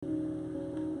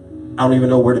I don't even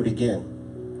know where to begin.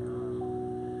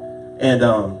 And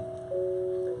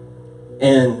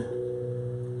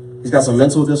he's got some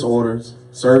mental disorders.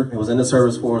 He was in the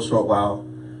service for a short while,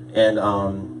 and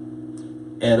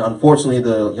unfortunately,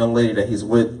 the young lady that he's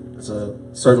with, there's a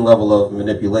certain level of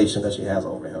manipulation that she has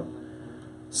over him.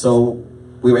 So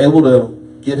we were able to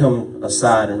get him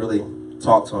aside and really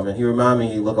talk to him, and he reminded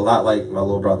me he looked a lot like my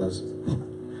little brothers.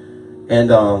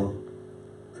 And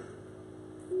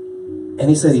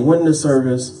he said he went into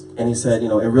service, and he said, it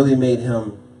really made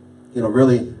him,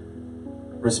 really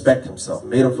respect himself,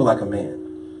 made him feel like a man.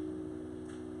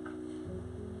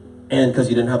 And because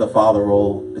you didn't have the father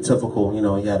role, the typical, you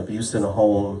had abuse in the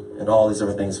home and all these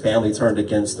different things. Family turned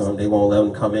against him. They won't let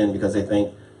him come in because they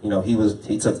think,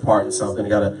 he took part in something. He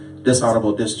got a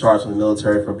dishonorable discharge from the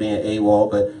military for being AWOL,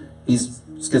 but he's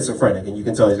schizophrenic, and you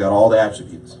can tell he's got all the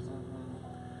attributes.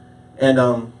 And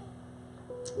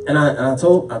I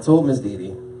told Miss Dee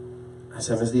Dee, I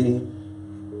said, Miss Dee Dee,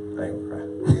 I ain't gonna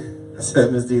cry. I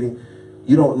said, Miss Dee Dee,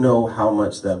 you don't know how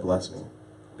much that blessed me,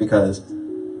 because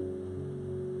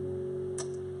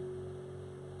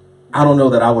I don't know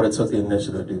that I would have took the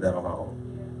initiative to do that on my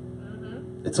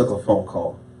own. It took a phone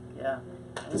call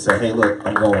to say, hey, look,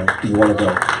 I'm going. Do you want to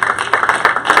go?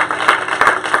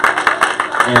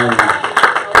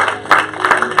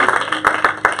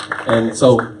 And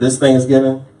so this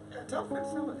Thanksgiving,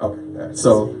 okay.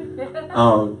 So,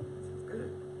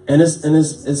 and it's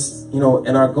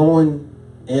in our going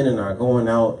in and our going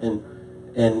out, and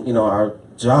our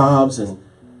jobs and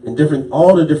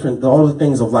all the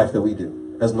things of life that we do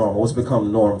as normal. What's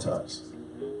become norm to us.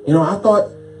 I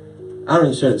thought, I don't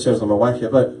even share this with my wife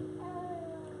yet, but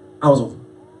I was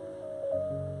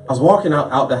walking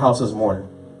out the house this morning,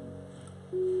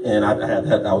 and I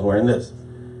was wearing this,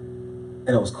 and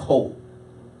it was cold,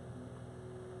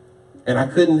 and I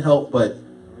couldn't help but,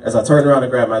 as I turned around to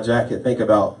grab my jacket, think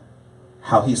about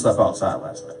how he slept outside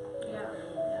last night.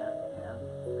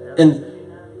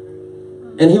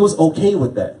 And he was okay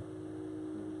with that.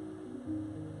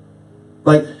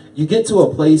 Like, you get to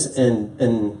a place in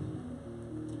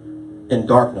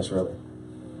darkness, really,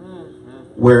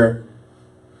 where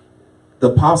the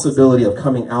possibility of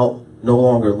coming out no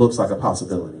longer looks like a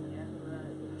possibility.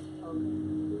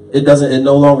 It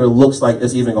no longer looks like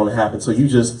it's even going to happen. So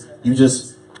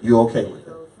you're okay with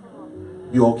it.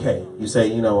 You're okay. You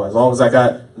say, as long as I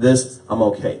got this, I'm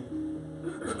okay.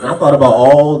 And I thought about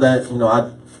all that,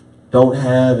 I don't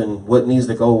have, and what needs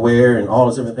to go where, and all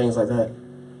those different things like that.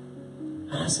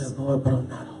 And I said, Lord, but I'm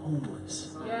not homeless.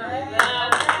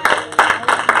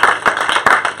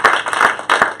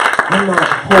 I'm not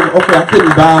homeless. Okay, I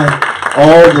couldn't buy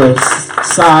all the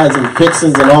sides and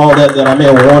fixings and all that I may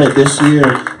have wanted this year.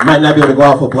 Might not be able to go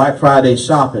out for Black Friday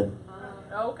shopping.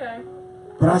 Okay.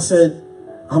 But I said,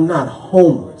 I'm not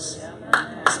homeless.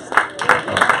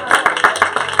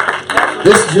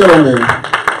 This gentleman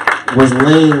was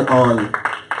laying on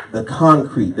the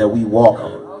concrete that we walk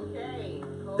on,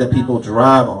 that people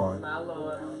drive on.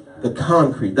 The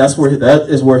concrete. That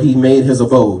is where he made his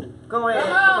abode. Go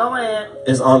ahead.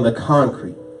 Is on the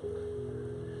concrete.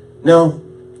 Now,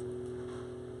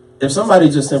 if somebody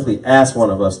just simply asked one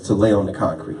of us to lay on the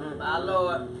concrete,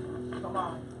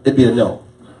 it'd be a no.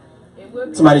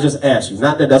 Somebody just asked you.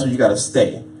 Not that that's where you got to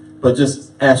stay, but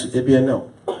just ask you. It'd be a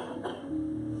no.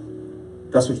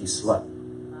 That's where he slept.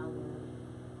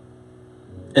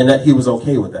 And that he was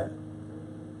okay with that.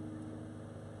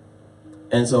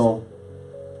 And so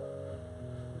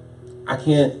I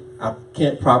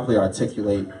can't properly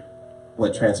articulate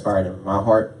what transpired in my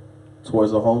heart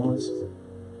towards the homeless,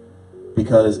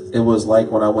 because it was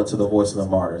like when I went to the Voice of the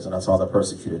Martyrs and I saw the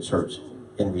persecuted church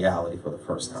in reality for the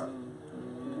first time.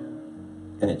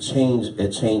 And it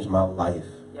changed my life.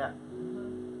 Yeah.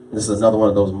 This is another one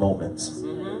of those moments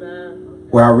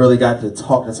where I really got to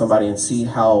talk to somebody and see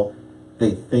how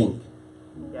they think.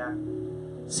 Yeah.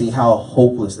 See how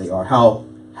hopeless they are. How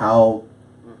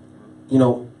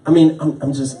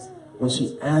I'm just, when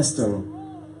she asked him,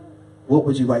 what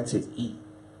would you like to eat?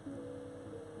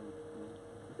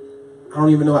 I don't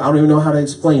even know how to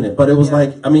explain it, but it was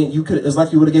like, it's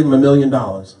like you would have given him $1 million.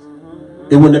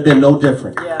 It wouldn't have been no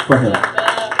different for him.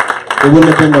 It wouldn't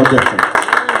have been no different.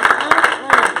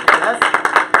 That's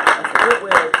a good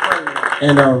way of explaining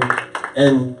it.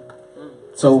 And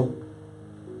so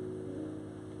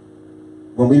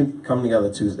when we come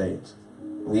together Tuesdays,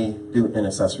 we do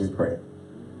intercessory prayer.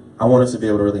 I want us to be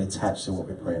able to really attach to what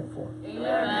we're praying for.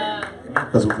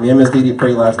 Because me and Miss Dee Dee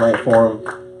prayed last night for him,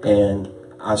 and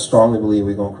I strongly believe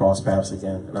we're going to cross paths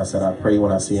again. And I said, I pray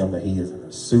when I see him that he is in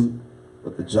a suit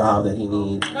with the job that he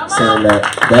needs, saying that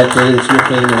that day that you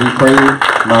came and we prayed,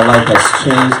 my life has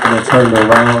changed and it turned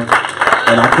around.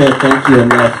 And I can't thank you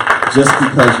enough just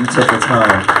because you took the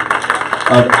time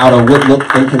out of what looked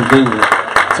inconvenient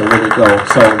to really go.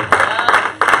 So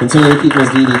continue to keep Miss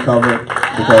Dee Dee covered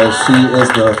because she is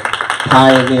the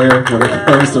pioneer when it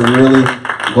comes to really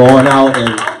going out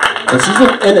and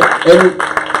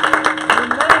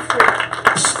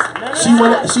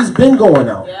she's been going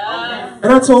out.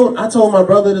 And I told my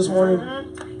brother this morning.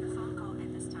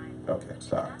 Okay,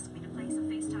 sorry.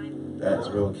 That is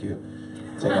real cute.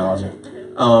 Technology.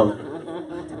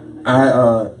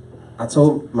 I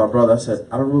told my brother, I said,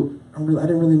 I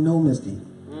didn't really know Miss Dee.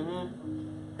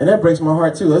 And that breaks my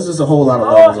heart too. That's just a whole lot of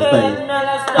levels of things.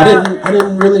 I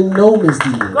didn't really know Miss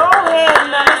Dee. Go ahead,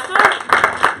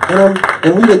 Minister.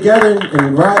 And we together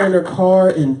and ride in her car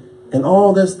and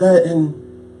all this, that, and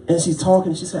she's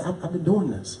talking. She said, I've been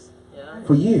doing this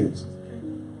for years.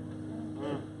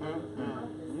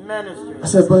 I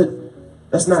said, but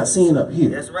that's not seen up here.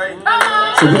 That's right.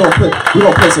 So we're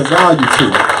gonna put some value to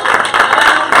it.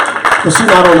 Because she's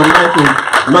not on the mic and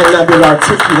might not be able to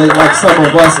articulate like some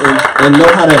of us and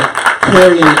know how to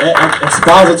carry and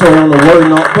expository on the word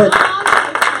and all. But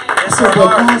I said, but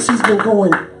God, she's been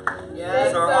going.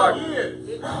 Yes, our heart.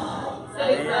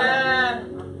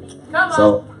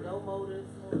 So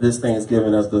this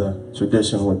Thanksgiving, as the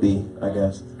tradition would be, I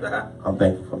guess, I'm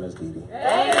thankful for Miss Dee Dee.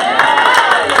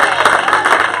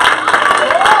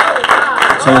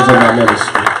 Changing my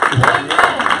ministry.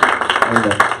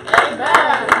 Amen.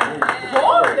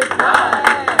 Glory to God.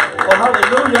 Oh,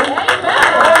 hallelujah.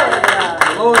 Amen.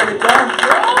 Glory to God.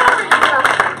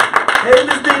 Hey,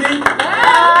 Miss Dee Dee.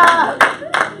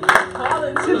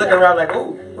 She's looking around like,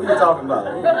 oh, what are you talking about?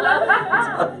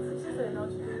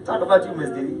 Talk about you, Miss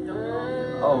Dee Dee.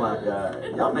 Oh my God.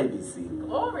 Y'all may be seated.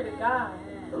 Glory to God.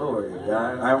 Glory to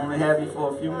God. I only have you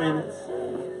for a few minutes.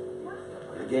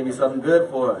 They gave me something good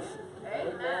for us.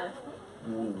 Amen.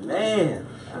 Man,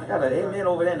 I got an amen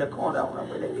over there in the corner. I don't know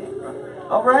where that came from.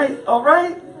 All right, all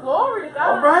right. Glory to God.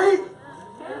 All right.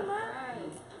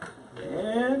 Amen.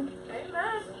 And,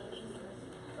 Amen.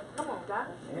 Come on, God.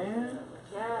 and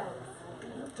Yes.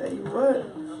 I'll tell you what.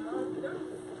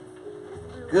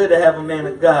 Good to have a man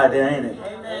of God there, ain't it?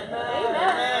 Amen.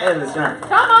 And the son.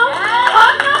 Come on. Come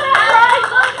on, that's right.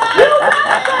 You got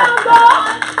God.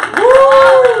 Woo!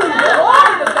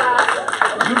 Glory to God.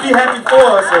 You be happy for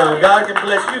us, so God can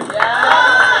bless you.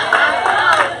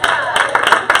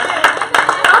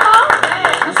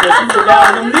 He said she was down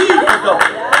on them knees to go.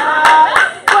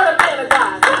 What a man of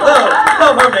God.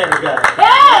 Love her man of God.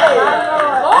 Hey!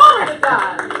 Glory to God.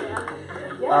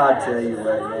 I'll tell you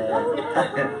what, man.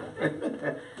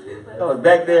 I was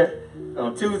back there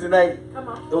on Tuesday night.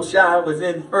 Oshai was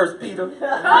in 1 Peter.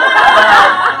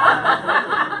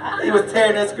 He was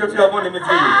tearing that scripture up on the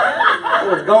material. He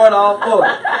was going all for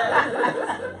it.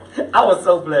 I was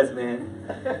so blessed, man.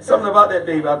 Something about that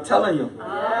baby, I'm telling you.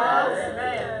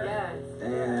 Yes.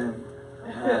 And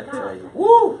I tell you,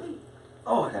 woo!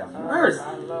 Oh, have mercy.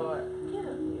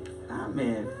 Ah,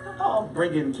 man, oh,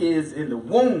 bringing kids in the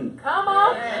womb, Come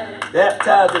on.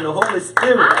 baptized in the Holy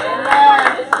Spirit.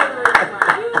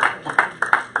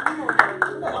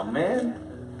 Oh, man.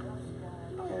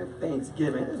 And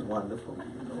Thanksgiving is wonderful.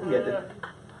 We had the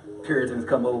Puritans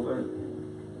come over and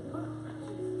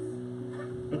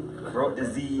brought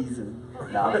disease and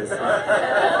now they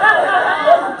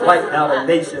wiped out a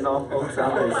nation almost.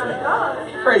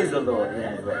 Praise the Lord,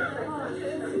 man.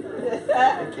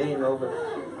 They came over.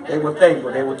 They were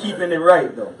thankful. They were keeping it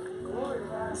right, though.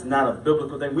 It's not a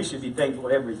biblical thing. We should be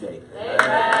thankful every day.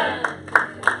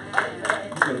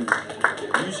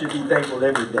 You should be thankful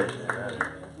every day.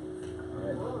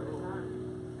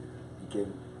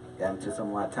 Got into some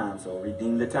of my time, so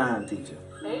redeem the time, teacher.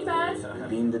 Amen.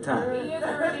 Redeem the time. He is a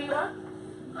redeemer.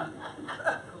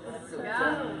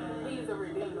 He's a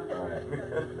redeemer.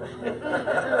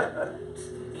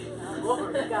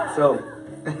 Glory to God. So,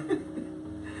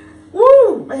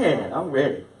 woo, man, I'm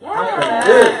ready. I'm feeling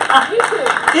good. Me too.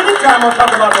 Anytime I'm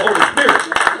talking about the Holy Spirit,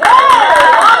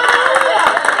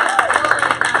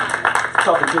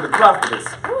 talking to the prophetess.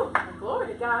 Woo. Glory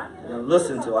to God. And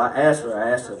listen to her. I asked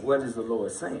her, what is the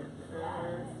Lord saying?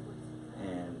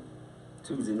 And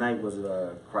Tuesday night was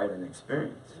quite an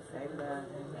experience.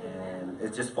 And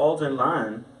it just falls in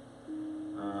line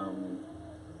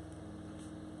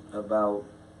about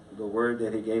the word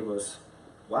that he gave us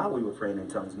while we were praying in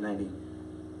tongues 90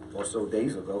 or so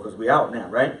days ago, because we're out now,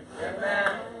 right?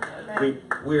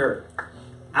 We're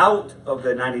out of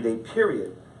the 90-day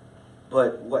period,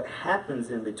 but what happens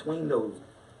in between those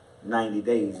 90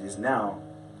 days is now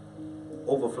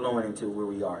overflowing into where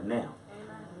we are now.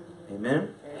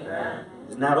 Amen? Amen.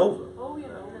 It's not over.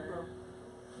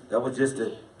 That was just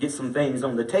to get some things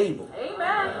on the table.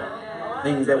 Amen.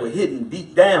 Things that were hidden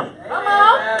deep down. Come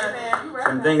on.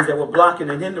 Some things that were blocking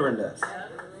and hindering us.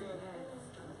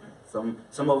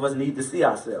 Some of us need to see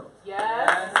ourselves.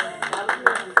 Yes.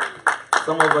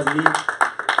 Some of us need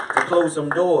to close some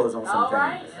doors on some All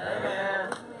right. things.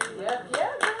 Yep.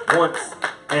 Once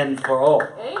and for all.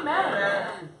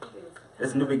 Amen.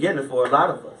 It's a new beginning for a lot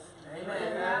of us.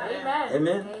 Amen.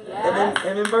 Amen? Yes. Amen?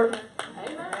 Amen, Bert?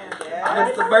 Amen.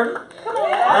 Mr. Bert? Come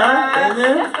on. Huh?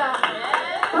 Amen? Yes,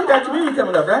 sir. We got communion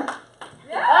coming up, right?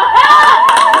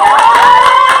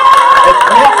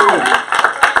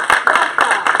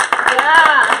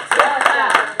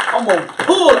 I'm going to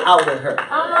pull out of her.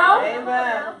 Come on.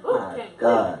 Amen. My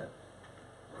God.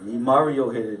 We need Mario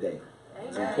here today.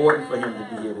 It's important for him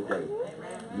to be here today.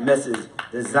 Message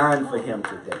designed for him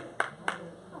today.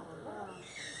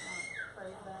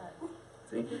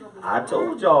 See, I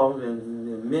told y'all,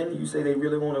 and men, you say they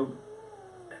really want to.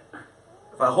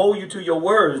 If I hold you to your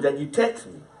words, that you text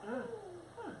me.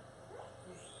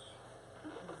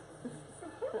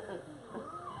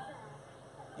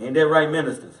 Ain't that right,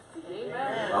 ministers? If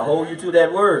I hold you to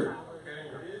that word,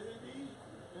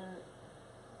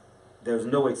 there's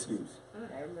no excuse.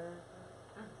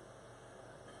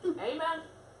 Amen.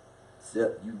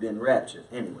 Except you've been raptured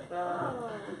anyway.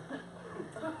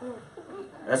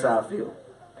 That's how I feel.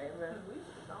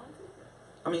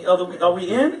 I mean, are we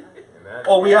in?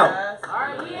 Or are we out? All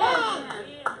right, we in.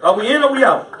 Are we in or we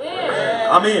out? In.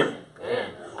 I'm in.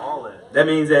 That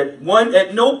means at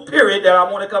no period that I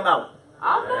want to come out.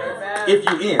 Amen. If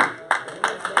you in.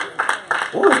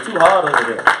 Oh, it's too hard over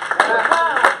there.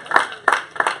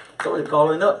 So they're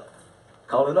calling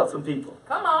up some people.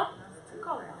 Come on.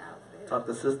 Talk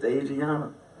to Sister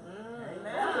Adriana.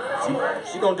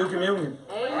 She gonna do communion.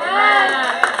 Amen.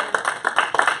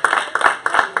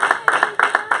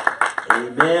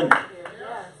 Amen.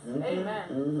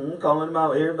 Amen. Calling them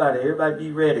out. Everybody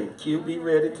be ready. Q be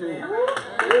ready too.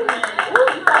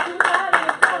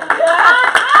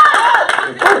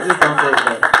 Just don't say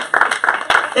that.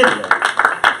 Anyway,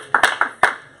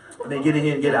 let me get in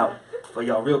here and get out for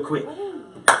y'all real quick.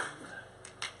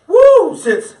 Woo!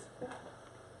 Since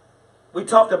we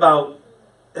talked about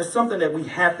there's something that we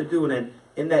have to do, and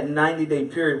in that 90-day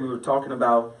period we were talking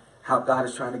about how God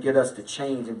is trying to get us to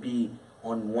change and be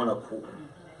on one accord.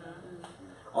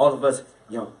 All of us,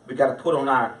 we got to put on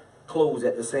our clothes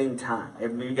at the same time.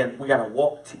 We got to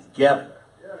walk together.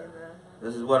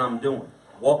 This is what I'm doing.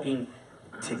 Walking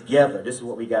together. This is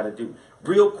what we got to do.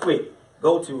 Real quick,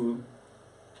 go to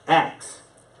Acts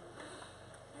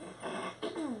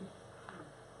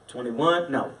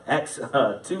 21. No, Acts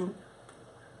 2:1.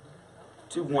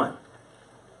 I'll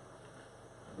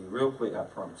be real quick, I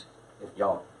promise you. If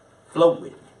y'all flow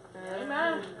with me.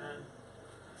 Amen.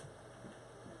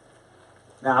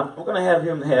 Now, I'm going to have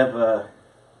him have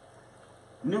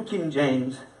New King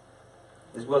James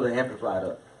as well as Amplified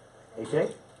up. Okay?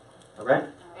 All right?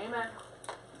 Amen.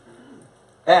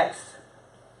 Acts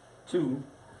 2:1.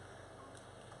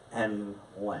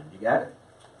 You got it?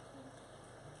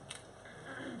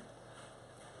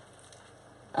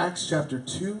 Acts chapter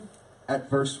 2 at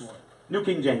verse 1. New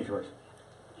King James version.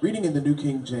 Reading in the New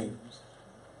King James,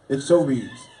 it so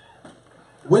reads,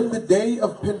 "When the day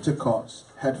of Pentecost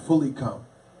had fully come,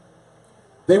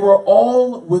 they were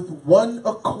all with one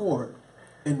accord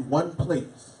in one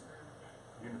place.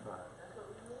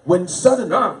 When suddenly..."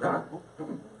 No.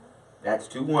 Acts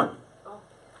 2:1.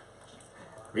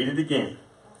 Read it again.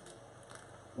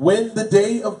 "When the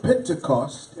day of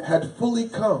Pentecost had fully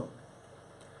come,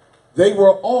 they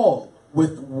were all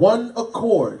with one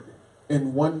accord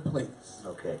in one place."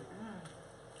 Okay.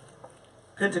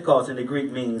 Pentecost in the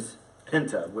Greek means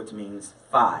penta, which means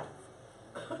 5.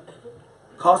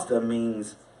 Costa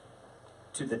means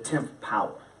to the 10th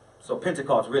power. So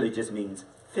Pentecost really just means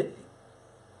 50.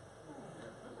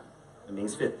 It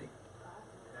means 50.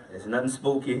 It's nothing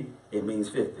spooky. It means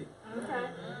 50. Okay.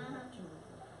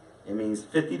 It means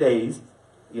 50 days.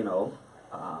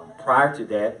 Prior to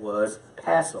that was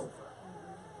Passover.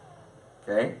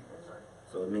 Okay?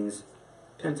 So it means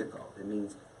Pentecost. It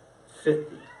means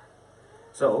 50.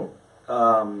 So,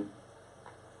 go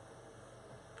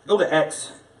to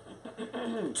Acts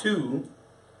 2.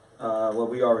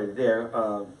 We already there.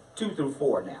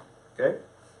 2-4 now. Okay?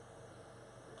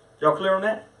 Y'all clear on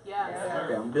that? Yes.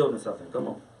 Okay, I'm building something. Come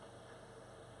on.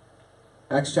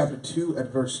 Acts chapter 2 at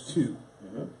verse 2.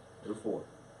 2-4.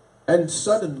 "And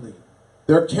suddenly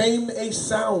there came a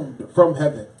sound from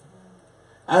heaven,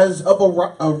 as of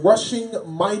a rushing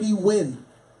mighty wind,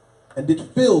 and it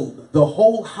filled the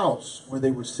whole house where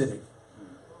they were sitting.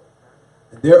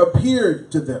 And there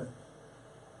appeared to them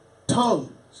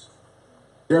tongues.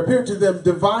 There appeared to them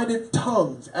divided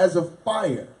tongues as of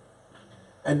fire,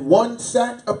 and one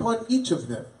sat upon each of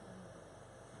them.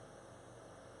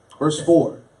 Verse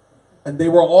 4. And they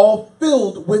were all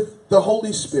filled with the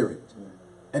Holy Spirit,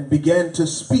 and began to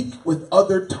speak with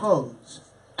other tongues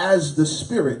as the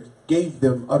Spirit gave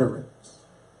them utterance.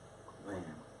 Man.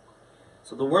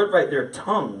 So the word right there,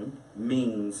 tongue,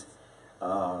 means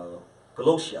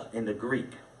glossia in the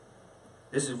Greek.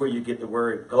 This is where you get the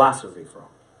word glossary from.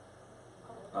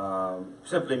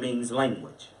 Simply means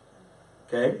language.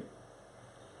 Okay?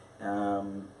 I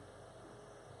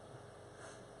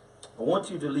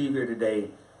want you to leave here today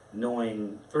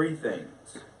knowing three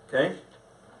things. Okay?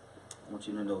 I want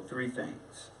you to know three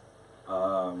things.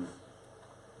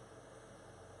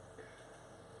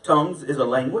 Tongues is a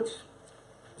language.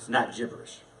 It's not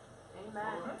gibberish.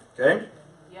 Amen. Okay?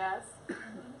 Yes.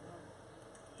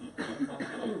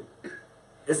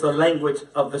 It's a language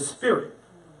of the Spirit.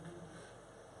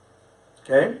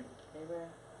 Okay? Amen.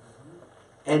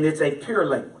 And it's a pure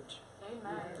language.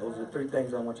 Amen. Those are the three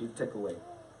things I want you to take away.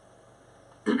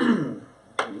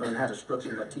 Learn how to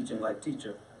structure my teaching like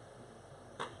teacher.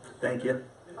 Thank you.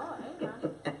 Oh,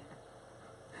 amen.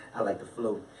 I like the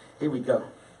flow. Here we go.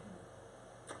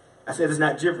 I said it's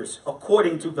not gibberish.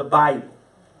 According to the Bible,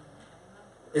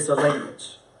 it's a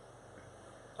language.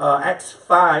 Acts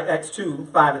 2,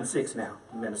 5 and 6 now,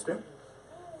 minister.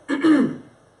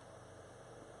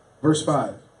 Verse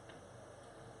 5.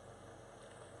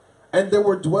 And there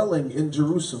were dwelling in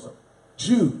Jerusalem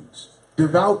Jews,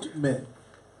 devout men,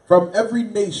 from every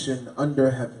nation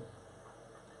under heaven.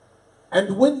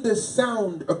 And when this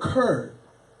sound occurred,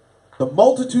 the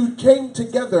multitude came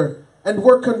together and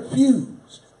were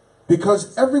confused,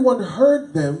 because everyone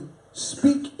heard them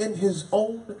speak in his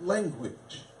own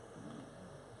language.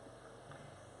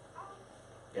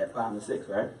 Yeah, 5 and 6,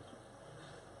 right?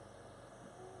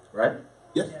 Right?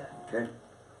 Yes. Okay.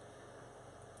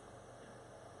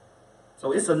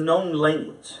 So it's a known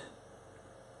language.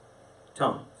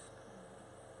 Tongues.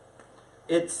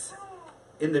 It's,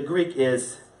 in the Greek,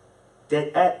 is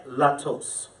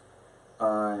deatlatos.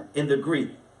 In the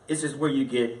Greek, this is where you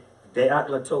get,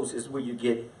 deatlatos is where you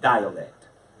get dialect.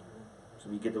 So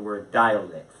we get the word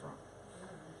dialect from.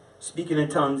 Speaking in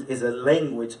tongues is a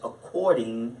language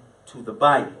according to the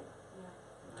Bible.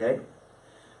 Okay?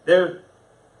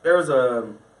 There's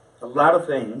a lot of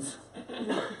things.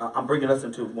 I'm bringing us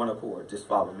into one accord. Just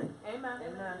follow me. Amen.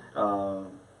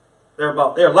 There are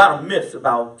a lot of myths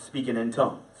about speaking in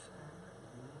tongues.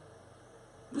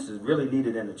 This is really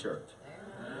needed in the church.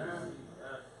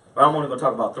 But I'm only going to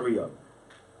talk about 3 of them.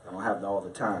 I don't have all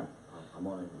the time. I'm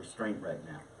on a restraint right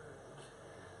now.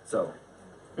 So,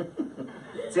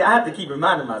 see, I have to keep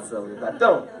reminding myself. If I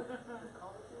don't,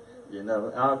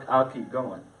 I'll keep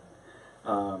going.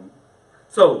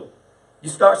 So, you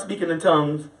start speaking in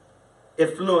tongues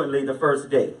fluently the first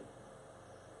day.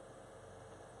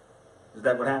 Is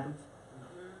that what happens?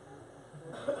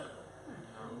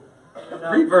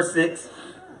 Read verse 6.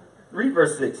 Read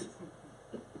verse 6.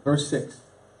 Verse 6.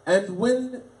 And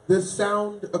when the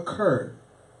sound occurred,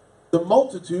 the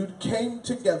multitude came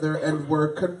together and were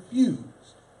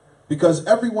confused, because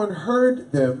everyone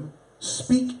heard them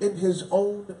speak in his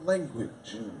own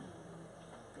language.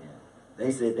 Yeah.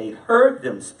 They said they heard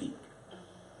them speak.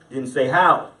 Didn't say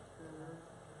how.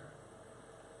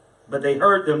 But they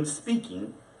heard them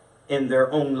speaking in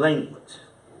their own language.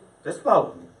 Just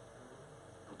follow me.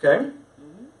 Okay?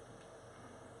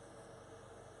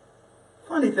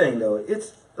 Funny thing though,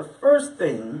 it's the first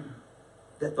thing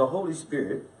that the Holy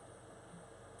Spirit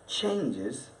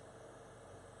changes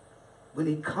when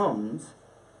he comes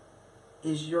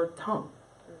is your tongue.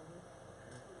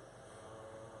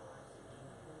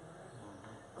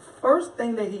 The first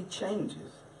thing that he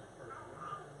changes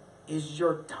is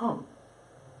your tongue.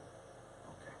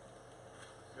 Okay.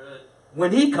 Good.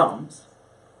 When he comes,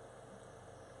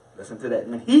 listen to that.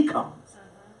 When he comes,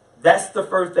 that's the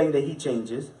first thing that he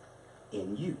changes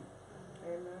in you.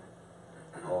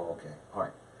 Oh, okay. All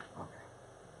right. Okay.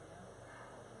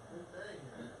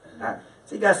 All right.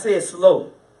 So you got to say it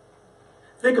slow.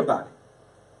 Think about it.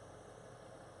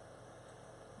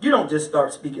 You don't just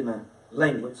start speaking a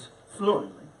language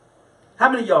fluently. How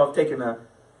many of y'all have taken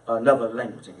another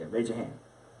language again? Raise your hand.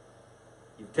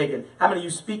 You've taken, how many of you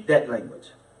speak that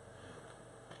language?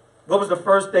 What was the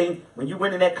first thing when you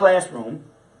went in that classroom,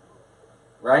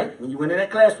 right? When you went in that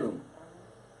classroom,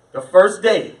 the first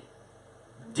day,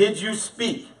 did you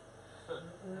speak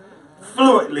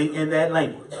fluently in that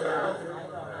language?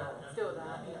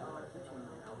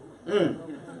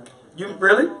 You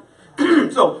really?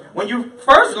 So when you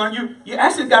first learn, you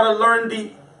actually got to learn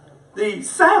the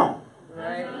sound.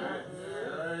 Right.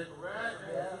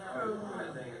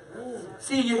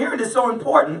 See, your hearing is so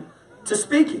important to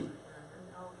speaking.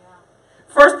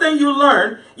 First thing you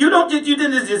learn, you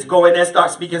didn't just go in there and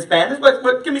start speaking Spanish.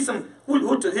 But give me some.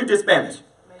 Who did Spanish?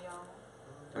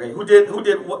 Okay, who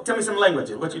did what? Tell me some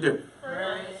languages. What you do?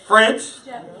 French,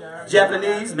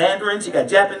 Japanese, Mandarin. She got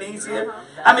Japanese here.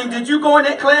 I mean, did you go in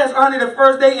that class, Arnie, the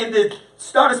first day and did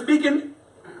started speaking?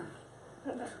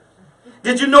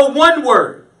 Did you know one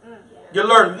word? You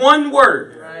learned one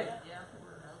word.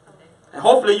 And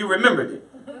hopefully you remembered it.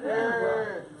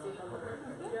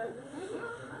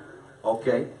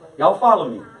 Okay. Y'all follow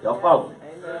me. Y'all follow me.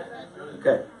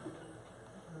 Okay.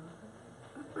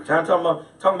 I'm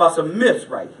talking about some myths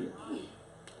right here.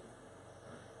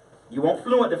 You won't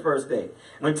fluent the first day.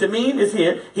 When Tamim is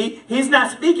here, he's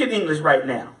not speaking English right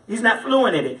now. He's not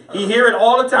fluent in it. He hear it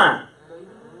all the time.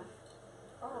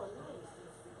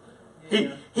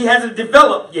 He hasn't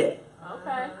developed yet.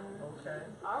 Okay.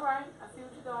 All right. I see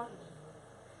what you're doing.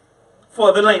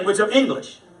 For the language of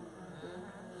English.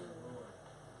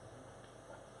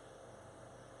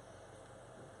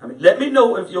 I mean, let me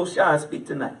know if your shy speak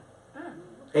tonight.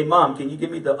 Hey, Mom, can you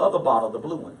give me the other bottle, the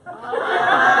blue one?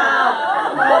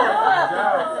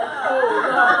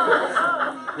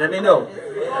 Let me know.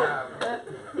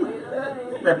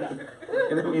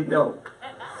 Let me know.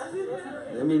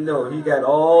 Let me know. He got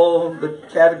all the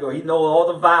category. He know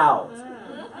all the vowels.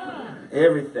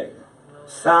 Everything.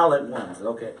 Silent ones.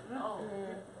 Okay.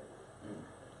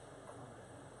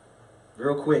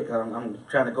 Real quick. I'm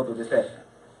trying to go through this fast.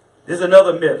 This is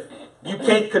another myth. You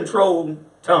can't control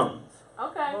tongues.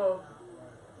 Okay.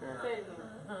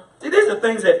 See, these are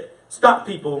things that stop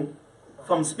people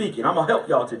from speaking. I'm going to help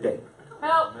y'all today.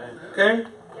 Help. Okay?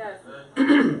 Yes.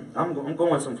 I'm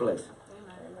going someplace.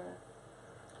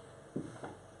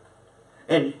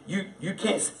 And you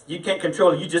can't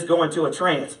control it. You just go into a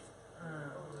trance.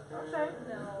 Okay.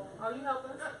 Oh, you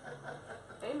helping?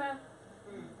 Amen.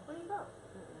 Where you go?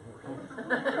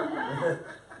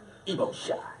 Ebo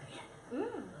shy.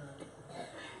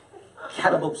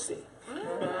 Catabose.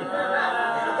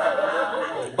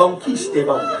 Bonquiste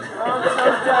bon.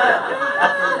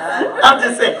 I'm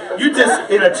just saying, you just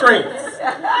in a trance.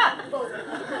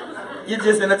 You're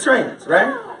just in a trance,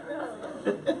 right?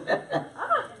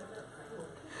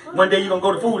 One day you're going to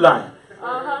go to Food Lion.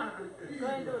 Uh-huh. Go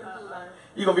ahead and do it. Food Lion.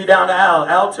 You're You're going to be down the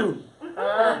aisle 2.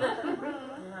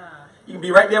 You can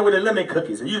be right there with the lemon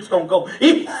cookies, and you're just gonna go.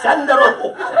 You just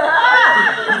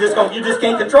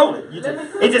can't control it.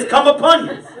 It just come upon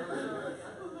you.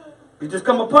 It just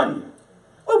come upon you.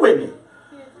 What with me?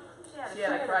 She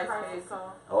had a Christ case.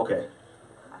 Okay.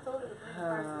 I told her to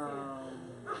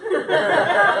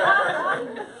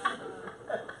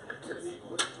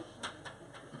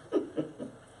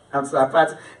I'm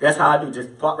sorry. That's how I do.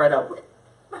 Just pop right out.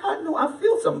 I know. I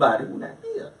feel somebody who's not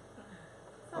here.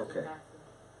 Okay.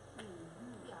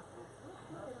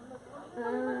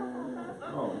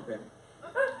 Oh, okay.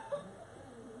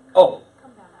 Oh,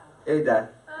 hey, Dad.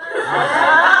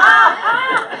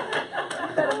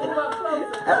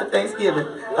 Happy Thanksgiving.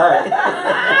 All right.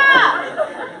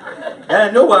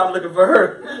 I know why I'm looking for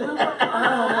her.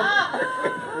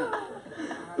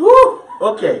 Woo.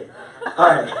 Okay. All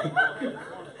right.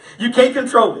 You can't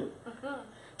control it.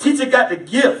 Teacher got the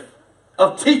gift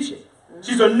of teaching.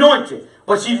 She's anointed,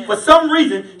 but for some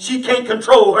reason she can't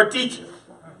control her teaching.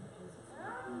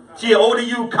 She at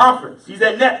ODU conference. She's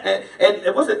at and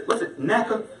what's it?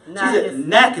 NACA? She's at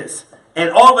NACA's. And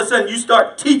all of a sudden you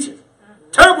start teaching.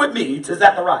 Turn with me to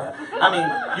Zechariah. I mean,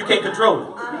 you can't control it.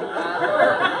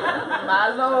 My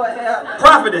Lord, help.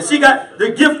 Prophetess, she got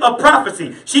the gift of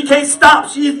prophecy. She can't stop.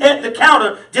 She's at the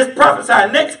counter just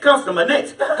prophesying. Next customer,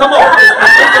 next. Come on.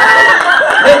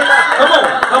 Next. Come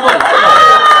on.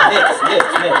 Next.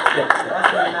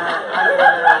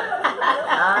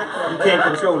 You can't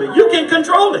control it. You can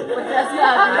control it.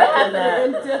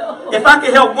 If I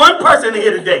can help one person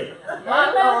here today,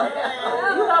 That's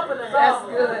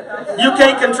good. you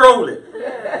can't control it.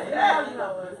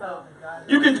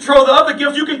 You can control the other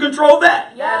gifts. You can control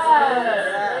that.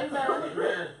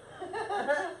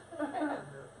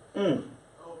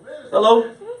 Hello?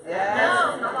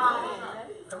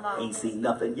 Ain't seen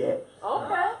nothing yet.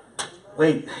 Okay.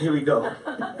 Wait, here we go.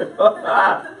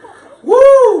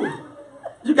 Woo!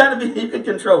 You can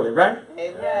control it, right?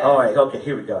 Amen. All right, okay,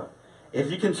 here we go.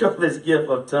 If you control this gift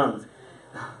of tongues,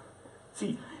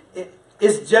 see,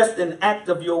 it's just an act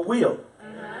of your will.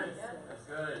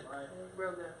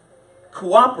 Real good.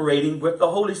 Cooperating with the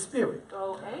Holy Spirit.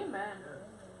 Oh, amen.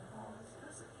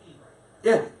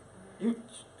 Yeah. You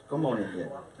come on in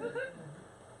here.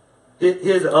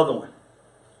 Here's the other one.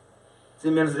 See,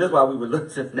 minister, that's why we were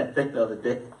looking at that thing the other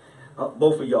day.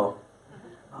 Both of y'all.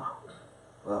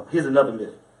 Well, here's another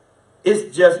myth.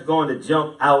 It's just going to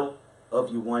jump out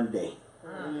of you one day.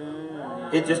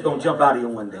 It's just going to jump out of you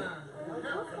one day.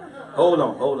 Hold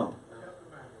on.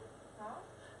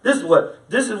 This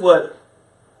is what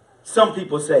some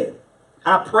people say.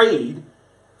 I prayed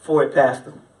for it,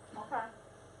 Pastor. Okay.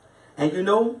 And you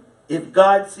know, if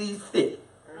God sees fit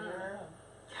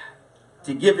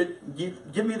to give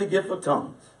me the gift of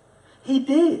tongues, He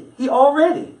did. He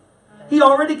already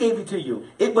gave it to you.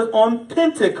 It was on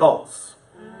Pentecost.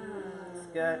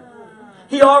 Good.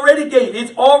 He already gave it.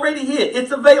 It's already here.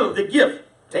 It's available. The gift.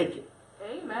 Take it.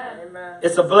 Amen. Amen.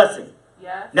 It's a blessing.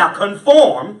 Yes. Now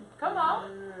conform Come on.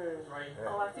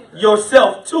 Oh, I see that.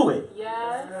 yourself to it.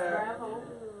 Yes. Bravo.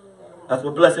 That's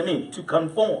what blessing means. To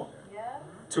conform. Yes.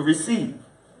 To receive.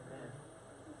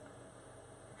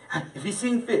 If He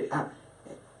seems fit,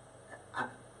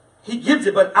 He gives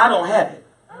it, but I don't have it.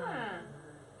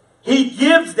 He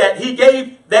gives that. He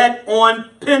gave that on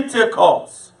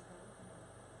Pentecost.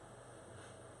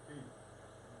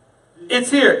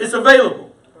 It's here. It's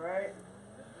available. Right.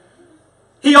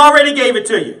 He already gave it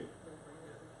to you.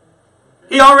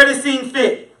 He already seen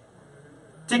fit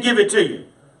to give it to you.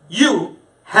 You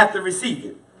have to receive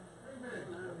it.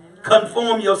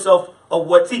 Conform yourself of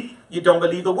what you don't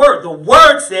believe the word. The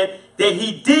word said that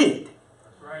He did.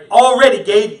 Already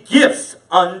gave gifts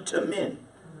unto men.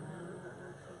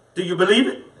 Do you believe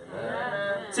it?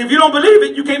 Amen. See, if you don't believe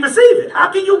it, you can't receive it.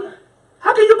 How can you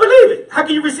believe it? How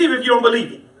can you receive it if you don't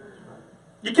believe it?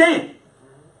 You can't.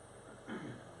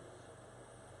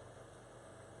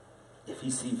 If He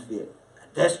sees fit.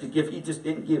 That's the gift He just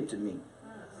didn't give to me.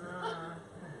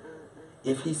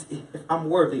 If I'm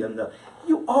worthy enough.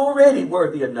 You already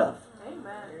worthy enough.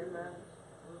 Amen.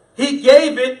 He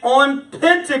gave it on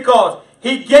Pentecost.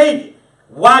 He gave it.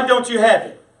 Why don't you have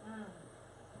it?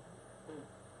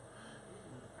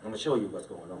 I'm going to show you what's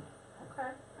going on.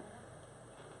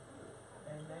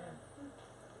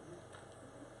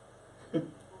 Okay.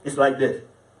 It's like this.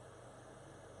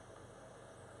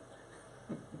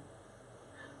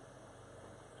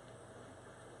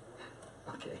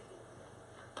 Okay.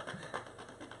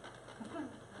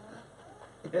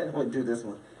 I'm going to do this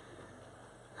one.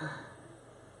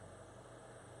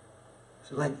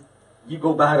 It's like you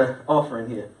go by the offering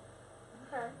here.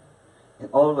 Okay. And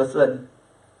all of a sudden,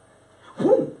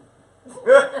 whoo,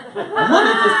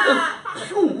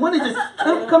 money just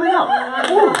coming out.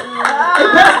 Whoo. Hey,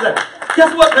 Pastor,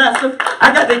 guess what, Pastor?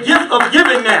 I got the gift of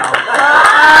giving now.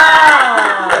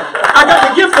 I got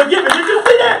the gift of giving. Did you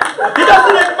see that? Did y'all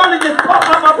see that money just pop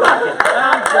out my pocket?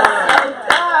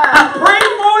 I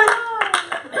prayed for it,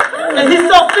 and He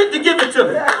saw fit to give it to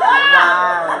me.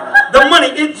 The money,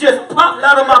 it just popped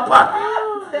out of my pocket.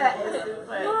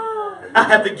 I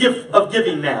have the gift of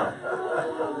giving now.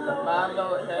 My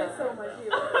Lord.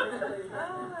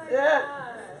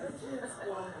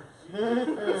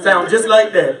 Sound just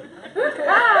like that.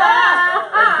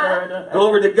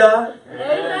 Glory to God.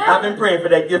 Amen. I've been praying for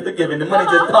that gift of giving. The money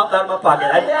just popped out of my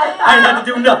pocket. I didn't have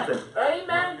to do nothing.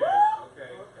 Amen.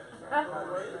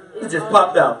 It just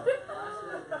popped out.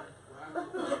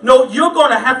 No, you're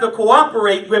going to have to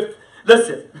cooperate with,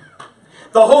 listen,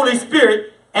 the Holy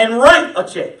Spirit and write a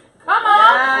check. Come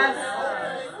on.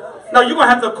 No, you're going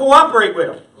to have to cooperate with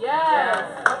Him. Yes.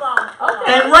 Come on.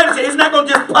 Okay. And write a check. It's not going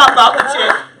to just pop out the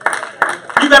check.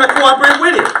 You got to cooperate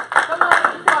with it. Come on.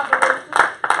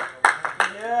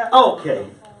 Okay.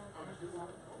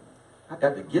 I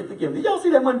got the gift of giving. Did y'all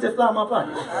see that money just fly in my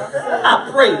pocket? I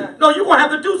prayed. No, you're going to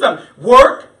have to do something.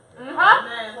 Work.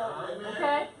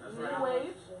 Okay.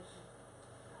 Wage.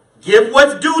 Give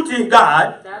what's due to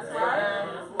God. That's right.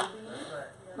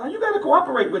 Now you got to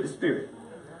cooperate with the Spirit.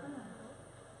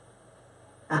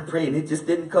 I prayed and it just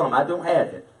didn't come. I don't have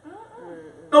it.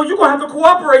 No, you're going to have to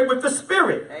cooperate with the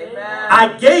Spirit. Amen.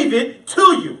 I gave it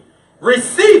to you.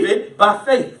 Receive it by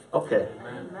faith. Okay.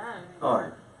 Amen. All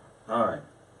right. All right.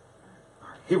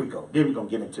 Here we go. Then we're going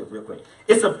to get into it real quick.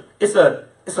 It's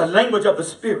a language of the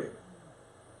Spirit.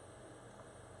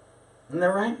 Isn't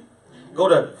that right? Go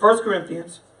to 1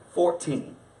 Corinthians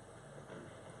 14.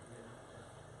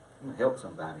 I'm going to help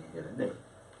somebody here today.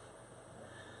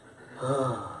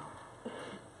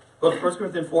 Go to 1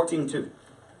 Corinthians 14:2.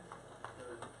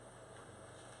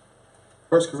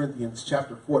 1 Corinthians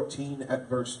chapter 14 at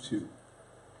verse 2.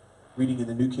 Reading in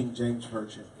the New King James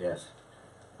Version. Yes.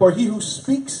 For he who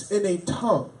speaks in a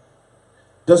tongue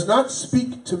does not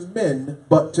speak to men,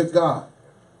 but to God.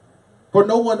 For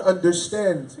no one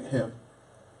understands him.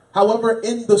 However,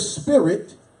 in the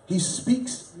spirit, he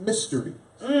speaks mystery.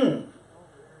 Wow.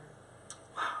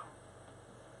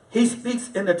 He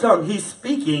speaks in the tongue. He's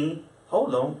speaking,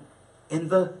 hold on, in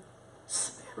the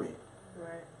spirit.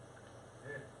 Right.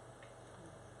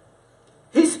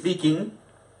 He's speaking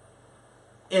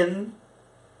in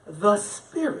the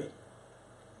spirit.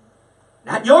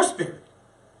 Not your spirit.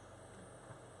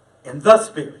 In the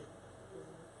spirit.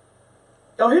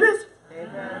 Y'all hear this?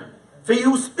 Amen. For he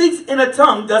who speaks in a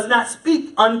tongue does not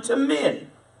speak unto men.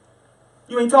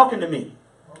 You ain't talking to me.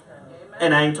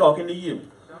 And I ain't talking to you.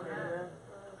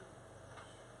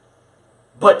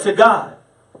 But to God.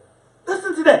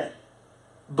 Listen to that.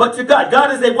 But to God.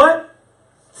 God is a what?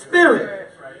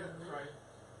 Spirit.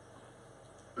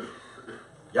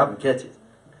 Y'all can catch it.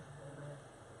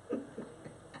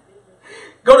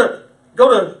 Go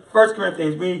to 1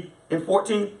 Corinthians. We in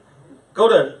 14. Go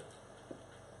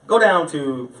down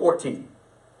to 14.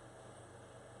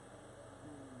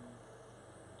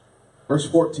 Verse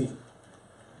 14.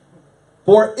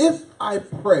 For if I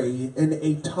pray in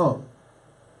a tongue,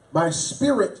 my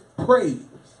spirit prays.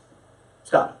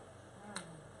 Stop.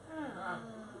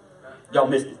 Y'all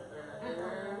missed it.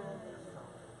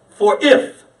 For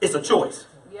if, it's a choice.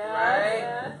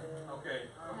 Yeah.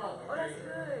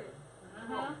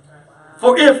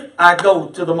 For if I go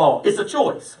to the mall, it's a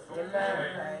choice. Amen.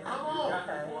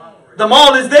 The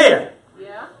mall is there.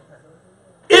 Yeah.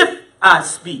 If I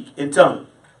speak in tongue,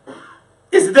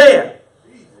 it's there.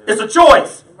 It's a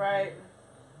choice. Right.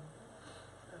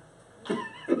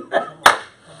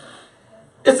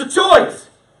 It's a choice.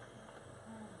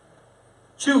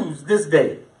 Choose this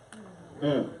day.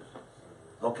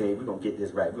 Okay, we're going to get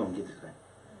this right.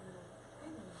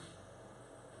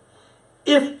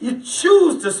 If you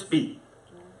choose to speak,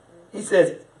 he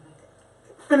says,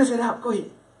 finish it out. Go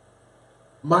ahead.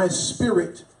 My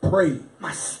spirit prays.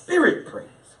 My spirit prays.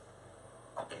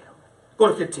 Okay. Go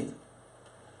to 15.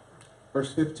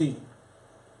 Verse 15.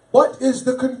 What is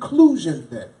the conclusion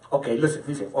then? Okay, listen.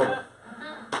 He said,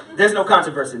 there's no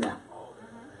controversy now.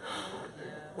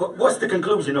 What's the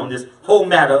conclusion on this whole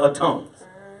matter of tongues?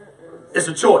 It's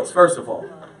a choice, first of all.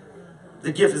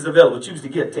 The gift is available. Choose the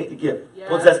gift. Take the gift. Yes.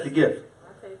 Possess the gift.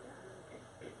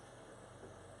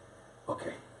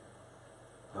 Okay.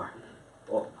 All right.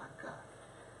 Oh, my God.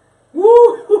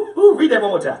 Woo! Read that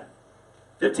one more time.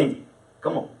 15.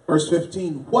 Come on. Verse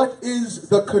 15. What is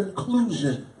the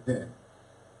conclusion then?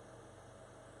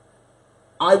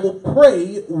 I will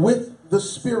pray with the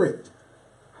spirit,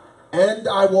 and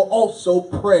I will also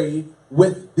pray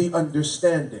with the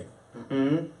understanding.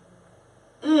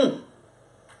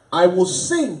 I will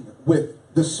sing with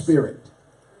the spirit,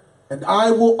 and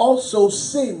I will also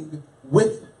sing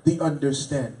with the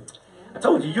understanding. I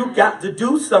told you, you got to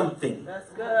do something. That's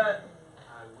good.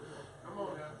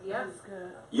 Yes,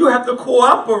 good. You have to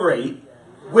cooperate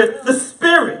with the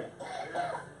spirit.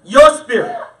 Your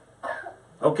spirit.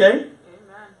 Okay? Amen.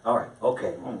 All right.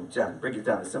 Okay. I'm trying to break it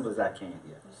down as simple as I can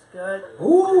here. It's good.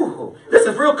 Ooh. This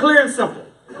is real clear and simple.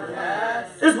 Yes.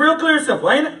 It's real clear and simple,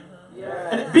 ain't it?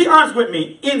 Yes. And be honest with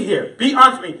me in here. Be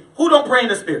honest with me. Who don't pray in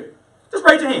the spirit? Just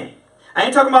raise your hand. I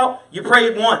ain't talking about you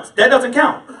prayed once. That doesn't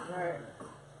count. Right.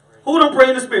 Who don't pray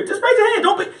in the spirit? Just raise your hand.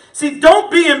 Don't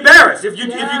be embarrassed. If you're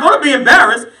going to be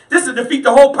embarrassed, this will defeat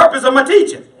the whole purpose of my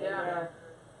teaching. Yeah.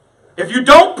 If you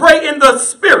don't pray in the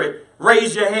spirit,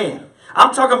 raise your hand.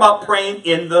 I'm talking about praying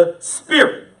in the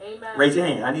spirit. Amen. Raise your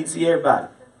hand. I need to see everybody.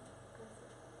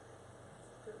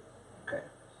 Okay.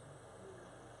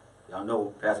 Y'all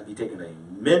know Pastor B taking a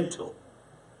mental.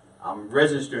 I'm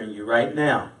registering you right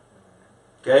now.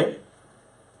 Okay?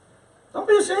 Don't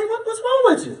be ashamed. What's wrong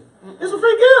with you? It's a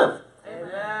free gift.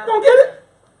 Amen. You don't get it?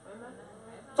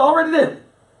 It's already there.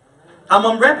 I'm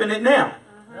unwrapping it now.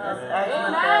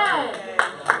 Amen.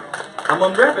 I'm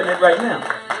unwrapping it right now.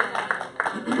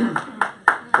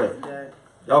 Okay.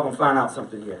 Y'all gonna find out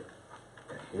something here.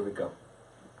 Okay, here we go.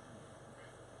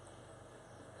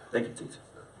 Thank you, teacher.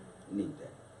 You need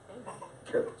that.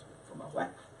 Courage for my wife.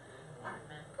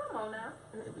 Come on now.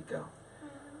 Here we go.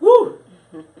 Woo!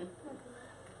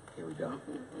 Here we go.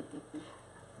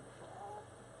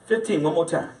 15, one more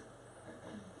time.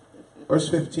 Verse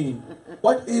 15.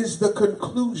 What is the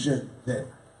conclusion then?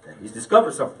 Okay, he's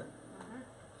discovered something.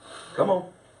 Come on.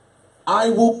 I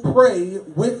will pray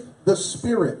with the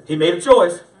spirit, He made a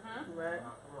choice. Right.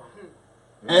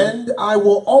 and I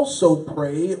will also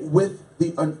pray with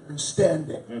the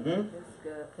understanding. Mm-hmm. It's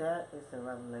good. That is a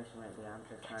revelation right there. I'm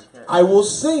just trying to tell you. I will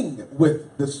sing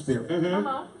with the spirit, Come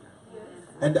on.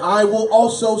 and I will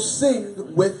also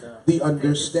sing with the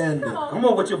understanding. Come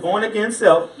on with your born again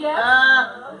self.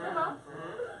 Yeah. Come on.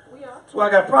 We are. That's why I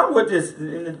got a problem with this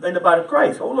in the body of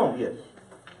Christ. Hold on here.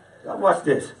 Y'all watch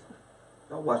this.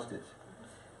 Y'all watch this.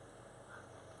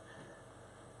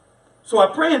 So I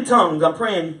pray in tongues. I'm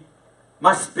praying.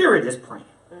 My spirit is praying.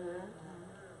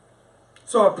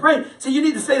 So I pray. See, you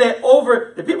need to say that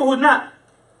over the people who are not.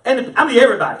 And I mean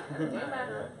everybody.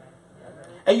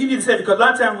 And you need to say it because a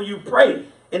lot of times when you pray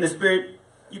in the spirit,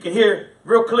 you can hear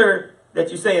real clear that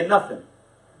you're saying nothing.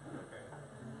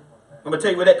 I'm going to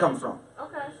tell you where that comes from.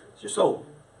 Okay. It's your soul.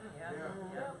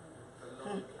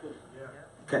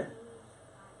 Okay.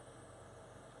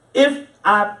 If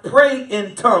I pray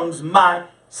in tongues, my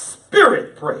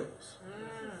spirit prays.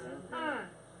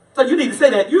 So you need to say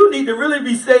that. You need to really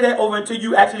be say that over until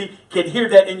you actually can hear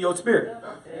that in your spirit.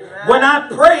 When I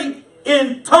pray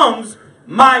in tongues,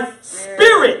 my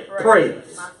spirit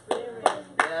prays.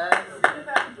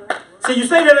 So you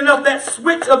say that enough, that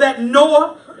switch of that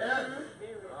Noah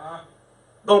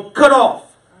gonna cut off.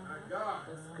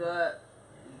 That's good.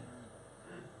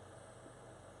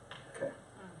 Okay.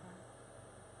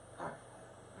 All right.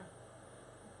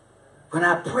 When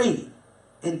I pray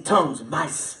in tongues, my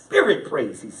spirit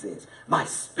prays, he says. My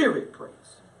spirit prays.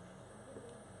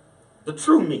 The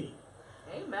true me.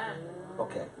 Amen.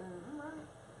 Okay.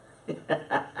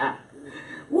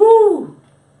 Woo!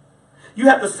 You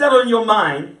have to settle in your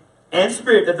mind and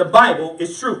spirit that the Bible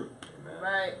is true.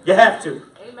 Right. You have to.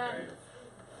 Amen.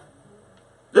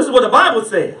 This is what the Bible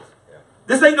says.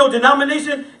 This ain't no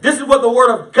denomination. This is what the Word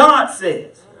of God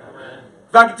says.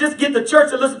 If I could just get the church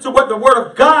to listen to what the Word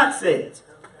of God says.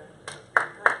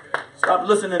 Stop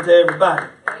listening to everybody.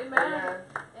 Amen.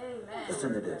 Amen.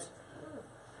 Listen to this.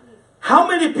 How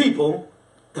many people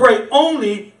pray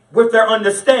only with their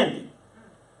understanding?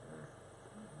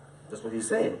 That's what he's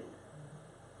saying.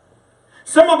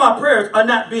 Some of our prayers are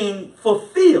not being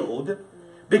fulfilled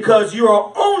because you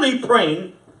are only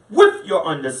praying with your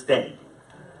understanding.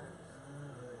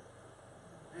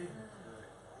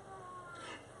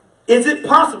 Is it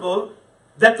possible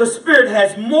that the Spirit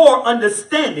has more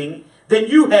understanding than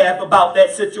you have about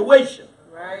that situation?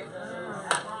 Right.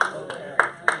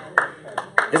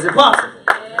 Is it possible?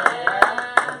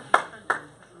 Yeah.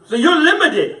 So you're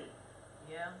limited.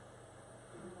 Yeah.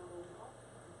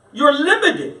 You're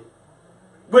limited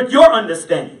with your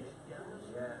understanding.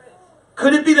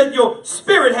 Could it be that your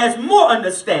spirit has more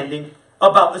understanding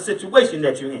about the situation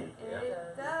that you're in?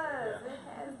 It does.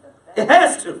 It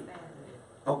has to.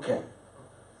 Okay.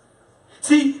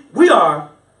 See, we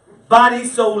are body,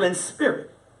 soul, and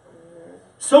spirit.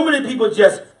 So many people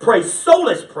just pray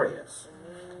soulless prayers.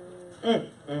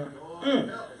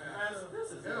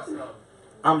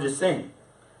 I'm just saying.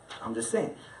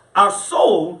 Our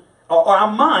soul, or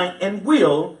our mind and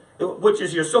will, which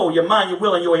is your soul, your mind, your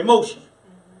will, and your emotion.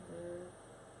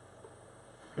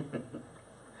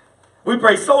 We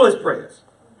pray soulless prayers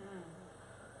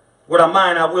with our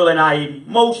mind, our will, and our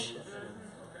emotion.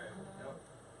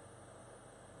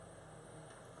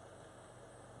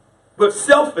 With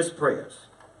selfish prayers,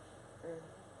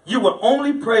 you will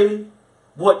only pray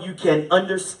what you can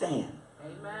understand.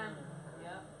 Amen.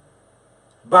 Yep.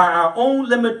 By our own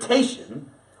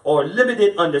limitation or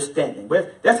limited understanding.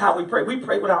 But that's how we pray. We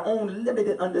pray with our own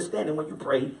limited understanding when you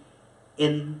pray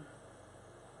in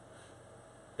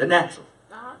the natural.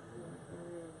 Uh-huh.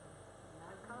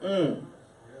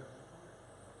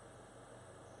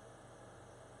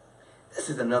 This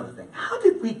is another thing. How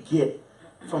did we get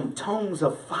from tongues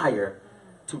of fire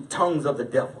to tongues of the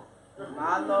devil?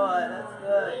 My Lord, that's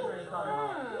good.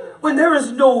 When there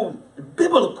is no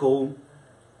biblical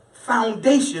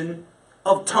foundation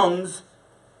of tongues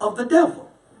of the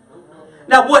devil.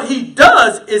 Now what he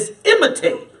does is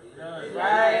imitate,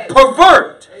 Right.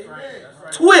 pervert,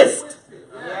 twist.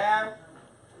 Yeah.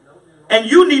 And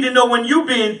you need to know when you're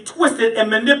being twisted and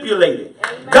manipulated.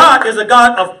 God is a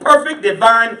God of perfect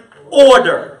divine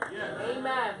order.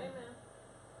 Amen.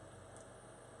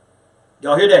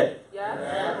 Y'all hear that?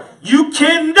 Yes. You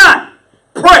cannot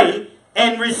pray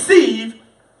and receive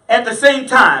at the same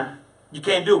time. You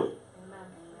can't do it.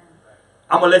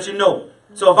 I'm going to let you know.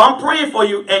 So if I'm praying for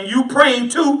you and you praying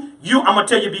too, I'm going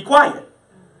to tell you be quiet.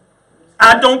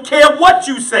 I don't care what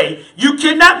you say. You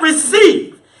cannot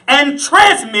receive and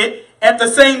transmit at the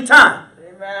same time.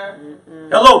 Amen.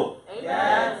 Hello?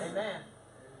 Yes. Amen.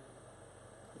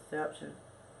 Deception.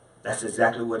 That's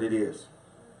exactly what it is.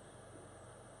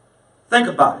 Think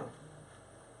about it.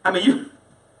 I mean,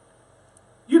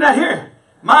 you're not hearing.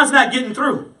 Mine's not getting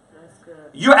through. That's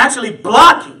good. You're actually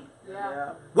blocking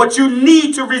Yeah. what you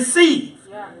need to receive.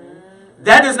 Yeah.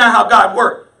 That is not how God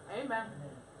works. Amen.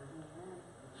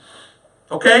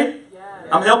 Okay? Yes.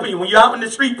 I'm helping you. When you're out in the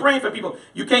street praying for people,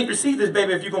 you can't receive this,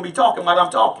 baby, if you're going to be talking while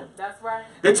I'm talking. That's right.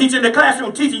 The teacher in the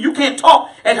classroom teaching. You can't talk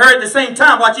and her at the same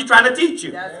time while she's trying to teach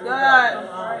you. That's good.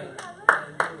 That's right.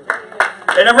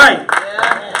 Ain't that right?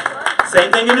 Yeah.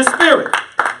 Same thing in the spirit.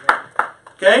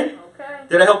 Okay? Okay.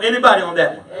 Did I help anybody on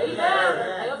that one? Amen.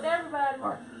 Help everybody. All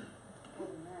right.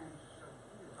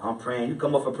 I'm praying. You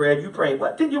come up for prayer. You pray.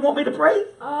 What? Didn't you want me to pray?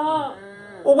 Oh.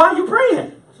 Well, why are you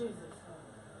praying? Jesus.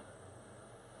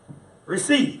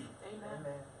 Receive.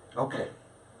 Amen. Okay.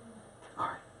 All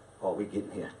right. Oh, we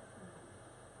getting here.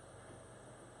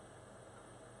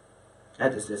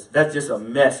 That's just a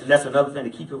mess. And that's another thing to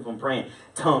keep people from praying.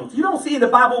 Tongues. You don't see in the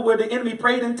Bible where the enemy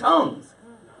prayed in tongues.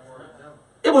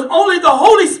 It was only the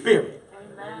Holy Spirit.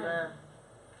 Amen.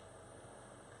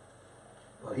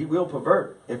 Well, he will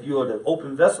pervert if you are the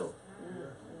open vessel.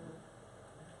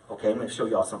 Okay, I'm going to show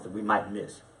y'all something we might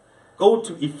miss. Go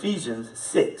to Ephesians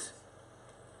 6.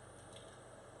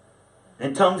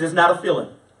 And tongues is not a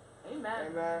feeling.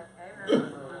 Amen.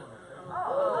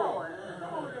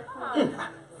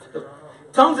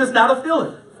 Tongues is not a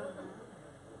feeling.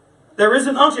 There is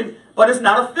an unction, but it's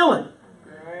not a feeling.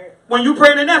 When you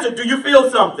pray in the natural, do you feel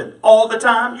something? All the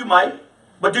time? You might.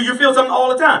 But do you feel something all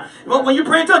the time? When you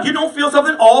pray in tongues, you don't feel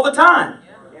something all the time.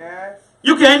 Yes.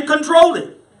 You can't control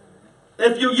it.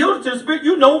 If you yield to the Spirit,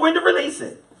 you know when to release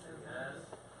it.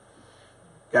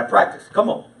 Got practice. Come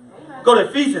on. Go to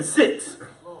Ephesians 6.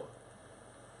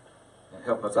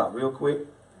 Help us out real quick.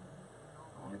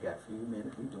 Only got a few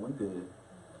minutes. We're doing good.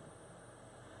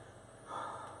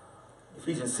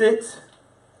 Ephesians 6,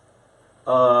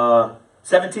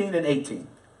 17 and 18.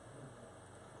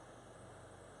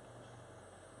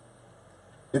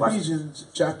 Ephesians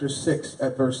chapter 6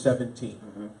 at verse 17.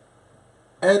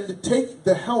 And take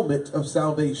the helmet of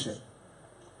salvation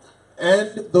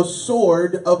and the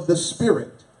sword of the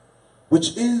Spirit,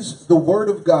 which is the word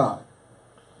of God.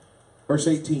 Verse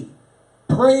 18.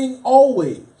 Praying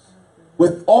always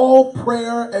with all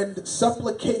prayer and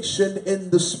supplication in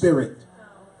the Spirit,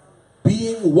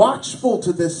 being watchful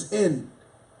to this end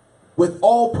with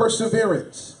all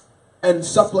perseverance and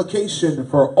supplication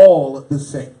for all the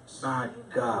saints. My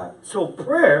God. So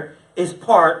prayer is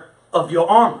part of your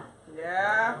armor.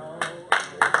 Yeah.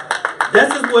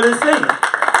 This is what it's saying.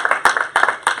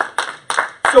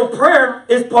 So prayer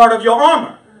is part of your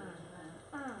armor.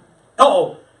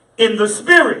 In the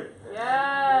Spirit.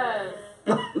 Yes.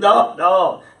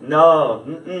 No.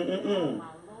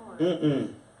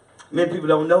 Many people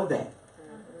don't know that.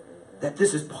 That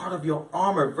this is part of your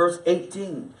armor. Verse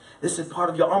 18. This is part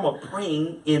of your armor,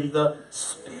 praying in the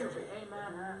Spirit.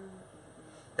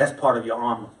 That's part of your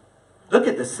armor. Look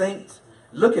at the saints.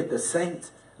 Look at the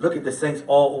saints. Look at the saints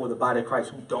all over the body of Christ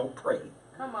who don't pray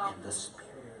in the Spirit.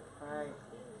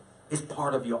 It's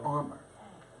part of your armor.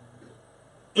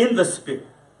 In the Spirit.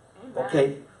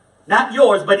 Okay? Not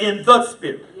yours, but in the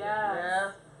Spirit.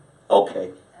 Yeah.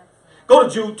 Okay. Go to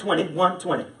Jude 20:1-20.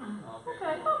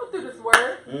 Okay, come through this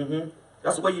word.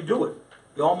 That's the way you do it.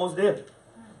 You're almost there.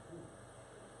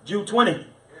 Jude 20.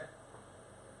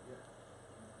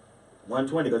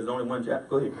 120, because there's only one chapter.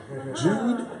 Go ahead.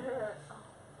 Jude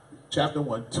chapter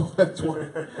 1, 20.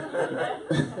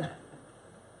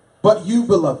 But you,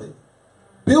 beloved,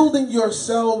 building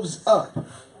yourselves up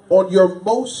on your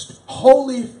most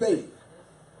holy faith,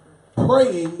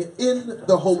 praying in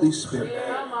the Holy Spirit.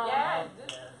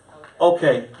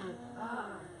 Okay.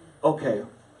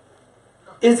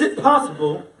 Is it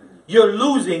possible you're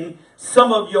losing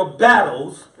some of your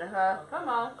battles Come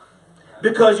on.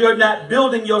 because you're not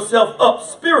building yourself up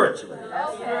spiritually?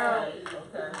 Okay.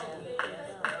 Go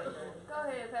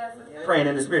ahead, Pastor. Praying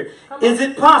in the Spirit. Is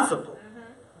it possible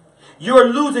you're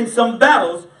losing some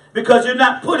battles because you're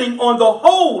not putting on the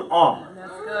whole armor?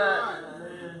 That's good.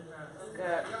 That's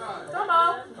good. Come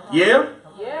on. Yeah?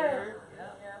 Yeah.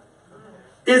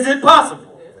 Is it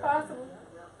possible? It's possible.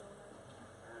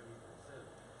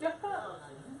 Yeah.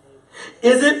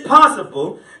 Is it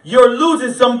possible you're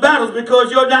losing some battles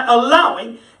because you're not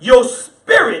allowing your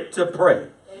spirit to pray?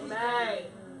 Amen.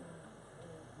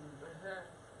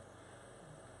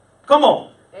 Come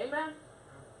on. Amen.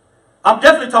 I'm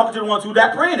definitely talking to the ones who are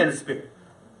not praying in the Spirit.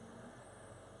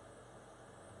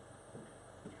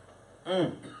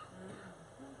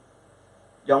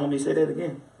 Y'all want me to say that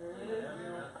again?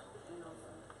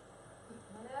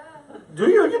 Do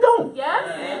you or you don't? Yes.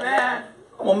 Amen.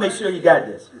 I'm going to make sure you got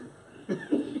this.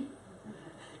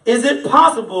 Is it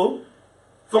possible,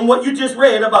 from what you just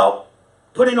read about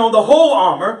putting on the whole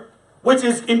armor, which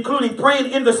is including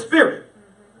praying in the Spirit?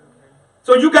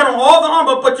 So you got on all the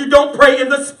armor, but you don't pray in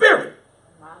the Spirit.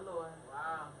 My Lord.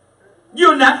 Wow.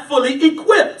 You're not fully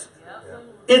equipped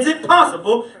Is it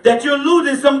possible that you're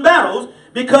losing some battles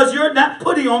because you're not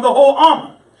putting on the whole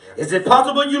armor? Is it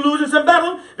possible you're losing some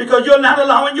battles because you're not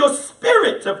allowing your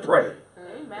spirit to pray?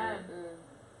 Amen.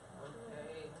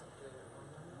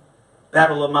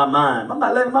 Battle of my mind. I'm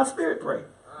not letting my spirit pray.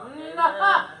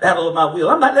 Battle of my will.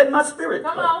 I'm not letting my spirit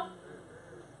pray. Come on.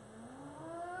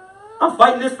 I'm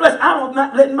fighting this flesh. I'm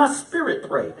not letting my spirit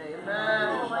pray.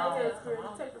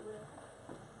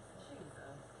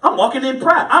 I'm walking in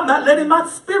pride. I'm not letting my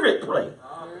spirit pray.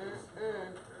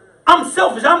 I'm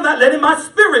selfish. I'm not letting my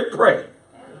spirit pray.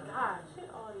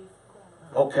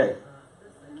 Okay.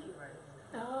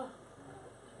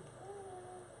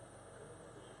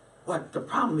 But the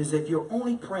problem is that you're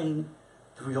only praying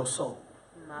through your soul.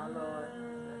 My Lord.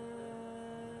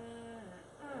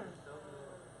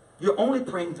 You're only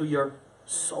praying through your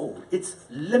soul. It's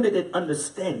limited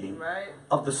understanding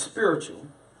of the spiritual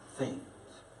things.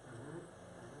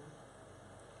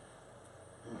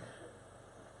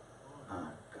 My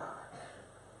God.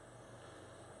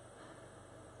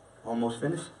 Almost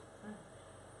finished?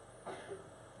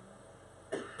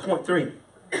 Point 3.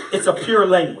 It's a pure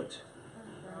language.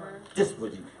 This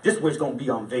where it's going to be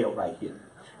unveiled right here.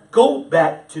 Go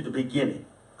back to the beginning.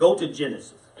 Go to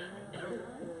Genesis.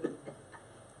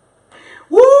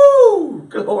 Woo!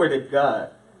 Glory to God.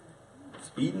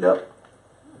 Speeding up.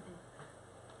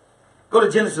 Go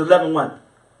to Genesis 11:1.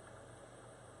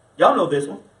 Y'all know this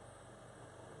one.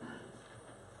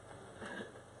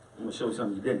 I'm going to show you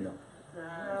something you didn't know.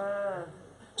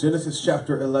 Genesis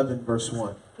chapter 11, verse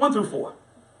 1. 1 through 4.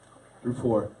 Through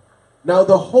 4. Now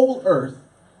the whole earth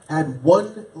had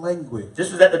one language.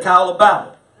 This is at the Tower of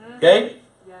Babel. Okay?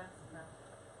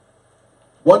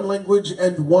 One language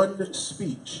and one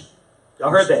speech.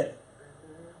 Y'all heard that?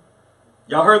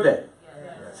 Y'all heard that?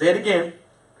 Say it again.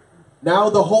 Now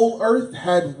the whole earth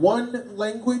had one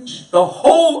language. The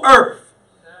whole earth.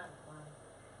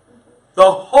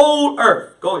 The whole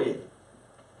earth. Go ahead.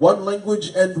 One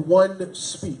language and one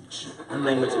speech. One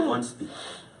language and one speech.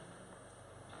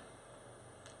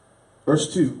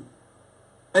 Verse 2.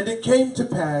 And it came to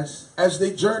pass, as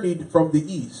they journeyed from the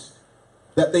east,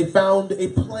 that they found a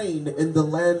plain in the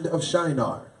land of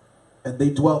Shinar, and they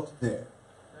dwelt there.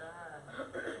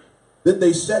 Then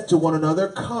they said to one another,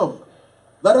 Come,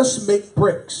 let us make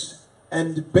bricks,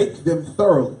 and bake them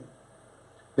thoroughly.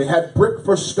 They had brick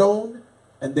for stone,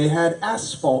 and they had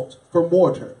asphalt for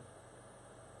mortar.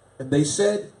 And they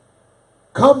said,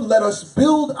 Come, let us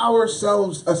build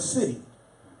ourselves a city,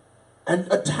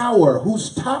 and a tower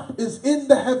whose top is in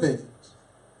the heavens.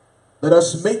 Let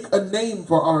us make a name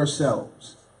for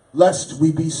ourselves, lest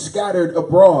we be scattered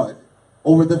abroad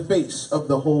over the face of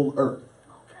the whole earth.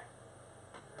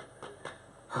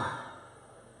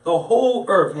 The whole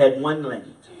earth had one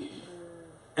language.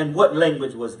 And what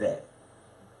language was that?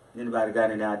 Anybody got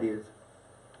any ideas?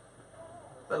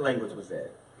 What language was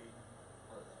that?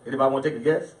 Anybody want to take a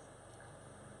guess?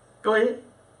 Go ahead.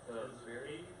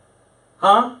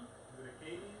 Huh?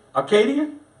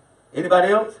 Akkadian?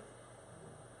 Anybody else?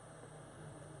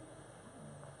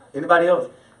 Anybody else?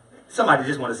 Somebody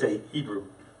just want to say Hebrew.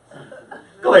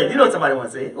 Go ahead. You know what somebody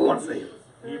want to say. Who wants to say it?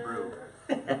 Hebrew.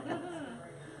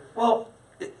 Well,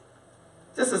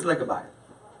 just as think about it.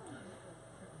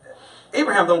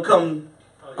 Abraham don't come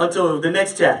until the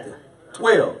next chapter,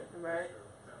 12.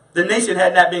 The nation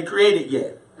had not been created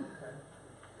yet.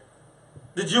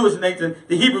 The Jewish nation,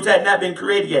 the Hebrews had not been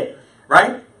created yet,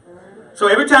 right? So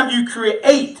every time you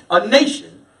create a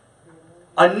nation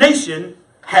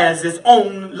has its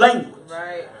own language.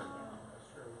 Right.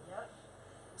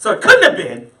 So it couldn't have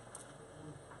been.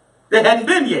 They hadn't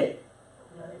been yet.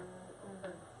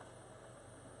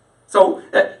 So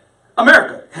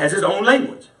America has its own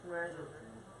language.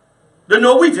 The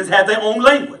Norwegians have their own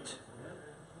language.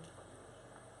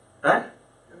 Right?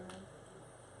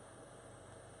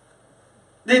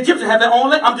 The Egyptians have their own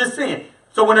language. I'm just saying.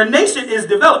 So when a nation is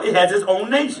developed, it has its own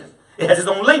nation. It has its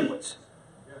own language.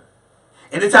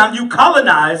 Anytime you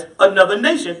colonize another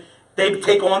nation, they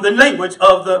take on the language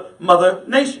of the mother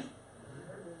nation.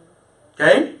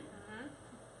 Okay?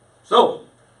 So,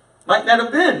 might not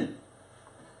have been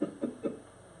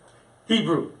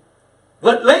Hebrew.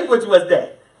 What language was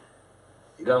that?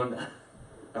 You don't know.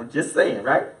 I'm just saying,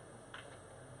 right?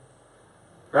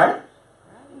 Right?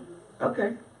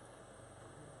 Okay.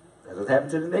 That's what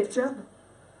happened to the next chapter.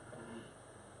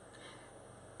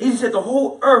 He said the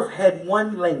whole earth had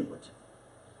one language.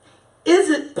 Is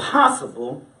it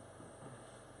possible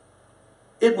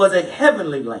it was a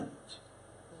heavenly language?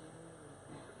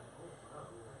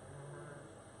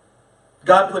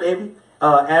 God put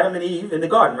Adam and Eve in the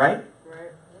garden, right?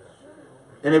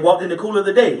 And they walked in the cool of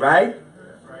the day, right?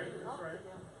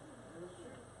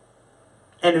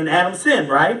 And then Adam sinned,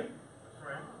 right?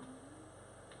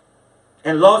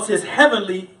 And lost his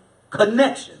heavenly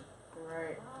connection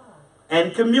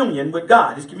and communion with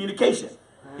God, his communication.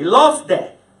 He lost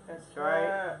that. That's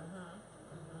right.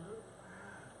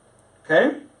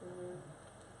 Okay?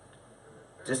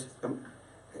 Just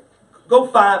go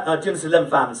Genesis 11,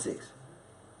 5 and 6.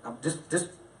 Just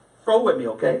roll with me,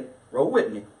 okay? Roll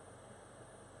with me.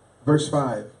 Verse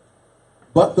 5.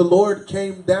 But the Lord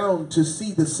came down to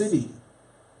see the city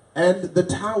and the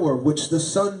tower which the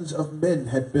sons of men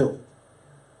had built.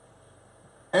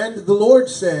 And the Lord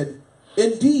said,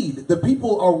 indeed, the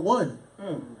people are one,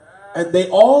 and they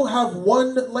all have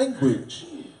one language.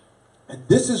 And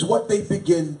this is what they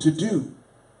begin to do.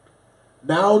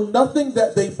 Now nothing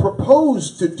that they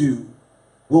propose to do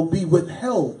will be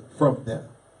withheld from them.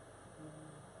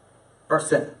 Verse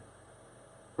 7.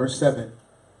 Verse 7.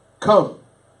 Come,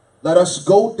 let us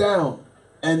go down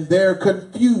and there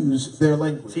confuse their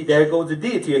language. See, there goes the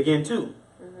deity again too.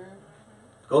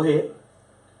 Go ahead.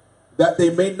 That they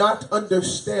may not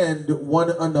understand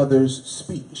one another's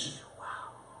speech. Wow.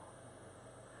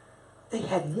 They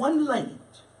had one language.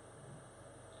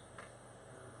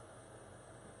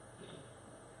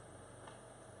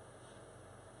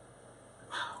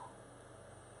 Wow.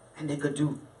 And they could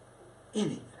do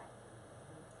anything.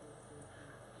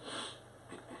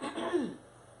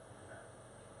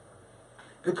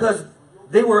 Because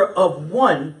they were of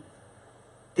one,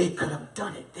 they could have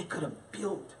done it. They could have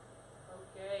built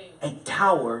a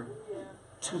tower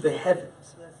to the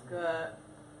heavens. That's good.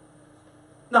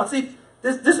 Now, see,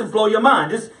 this will blow your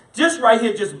mind. This just right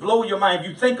here just blow your mind if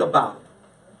you think about it.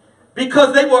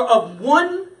 Because they were of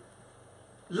one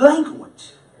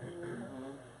language.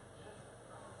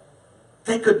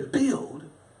 They could build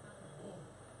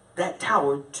that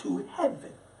tower to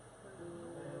heaven.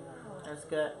 That's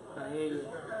good. I hear you.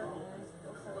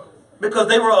 Because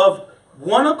they were of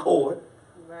one accord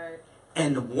Right.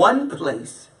 and one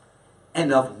place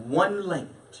and of one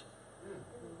language.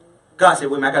 God said,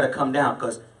 wait a minute, I got to come down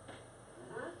because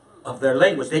of their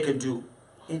language. They can do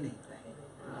anything.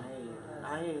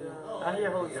 I hear you. I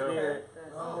hear Holy Spirit.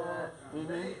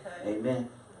 Amen.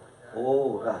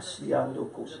 Oh, Rashiando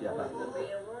Koshiaba.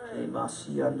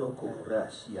 Emasiando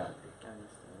Korashiande.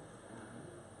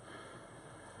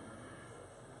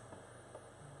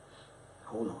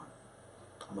 Hold on.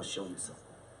 I'm going to show you something.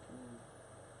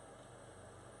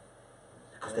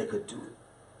 Because they could do it.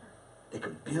 They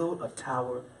could build a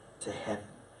tower to heaven.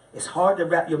 It's hard to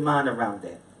wrap your mind around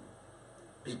that.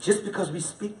 Just because we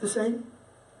speak the same?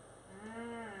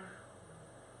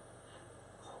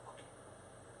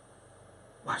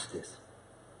 Watch this.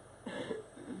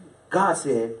 God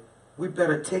said, we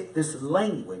better take this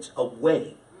language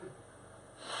away.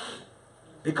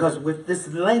 Because with this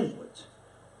language,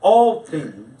 all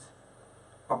things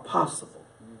are possible.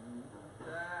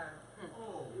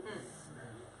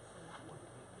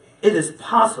 It is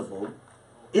possible.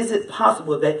 Is it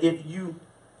possible that if you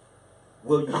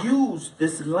will use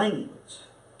this language,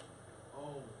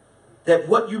 that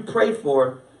what you pray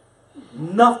for,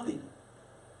 nothing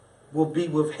will be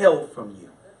withheld from you?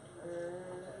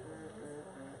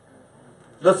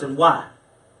 Listen, why?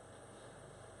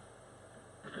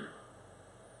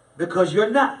 Because you're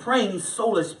not praying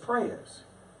soulless prayers.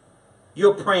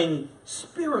 You're praying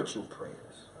spiritual prayers.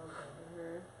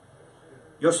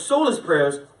 Your soulless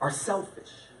prayers are selfish.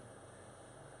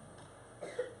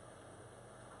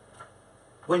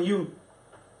 When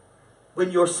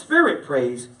your spirit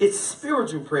prays, it's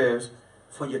spiritual prayers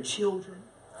for your children,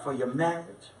 for your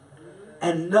marriage,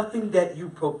 and nothing that you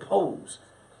propose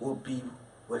will be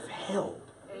withheld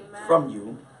from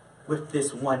you with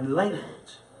this one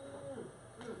language.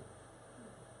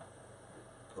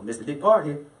 Don't miss the big part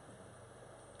here.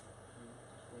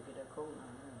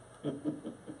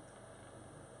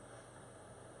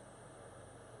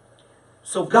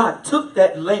 So God took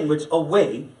that language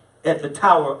away at the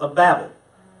Tower of Babel.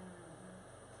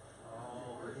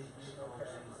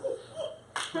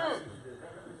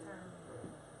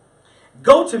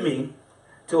 Go to me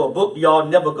to a book y'all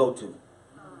never go to.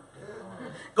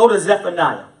 Go to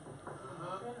Zephaniah.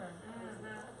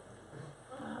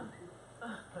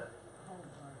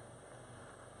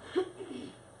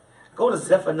 Go to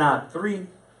Zephaniah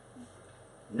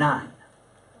 3:9.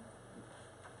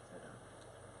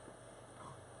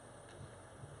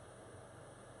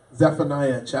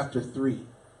 Zephaniah chapter 3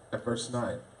 and verse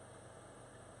 9.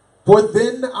 For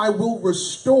then I will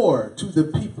restore to the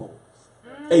people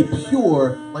a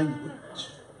pure language,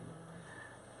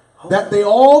 that they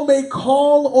all may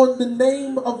call on the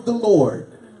name of the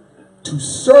Lord to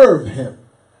serve him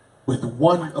with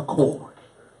one accord.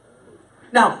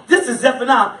 Now, this is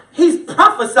Zephaniah. He's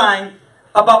prophesying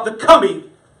about the coming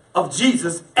of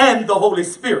Jesus and the Holy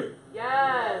Spirit.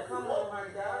 Yes.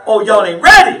 Oh, y'all ain't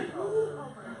ready.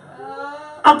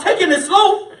 I'm taking it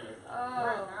slow.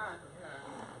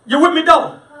 You with me,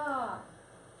 though?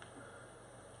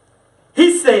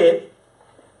 He said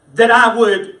that I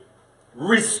would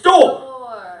restore.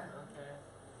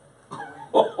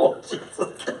 Oh,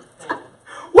 Jesus.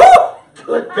 Woo!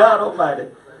 Good God Almighty.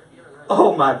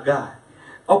 Oh, my God.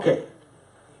 Okay.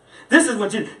 This is when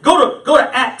Jesus... Go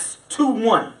to Acts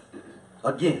 2:1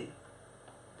 again.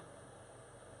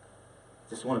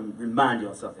 Just want to remind you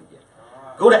of something again.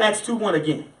 Go to Acts 2:1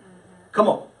 again. Come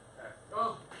on.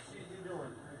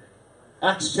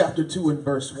 Acts chapter 2 and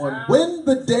verse 1. When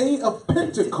the day of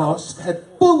Pentecost had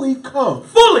fully come.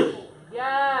 Fully.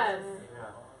 Yes.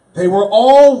 They were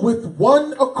all with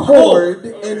one accord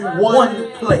in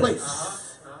one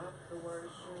place.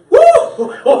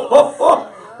 Woo!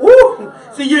 Woo!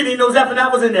 See, you didn't know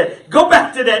Zephaniah was in there. Go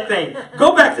back to that thing.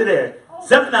 Go back to there.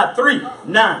 Zephaniah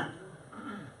 3:9.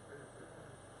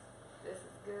 This is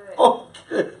good. Oh,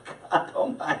 good God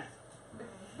Almighty.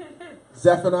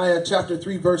 Zephaniah chapter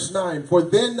 3 verse 9. For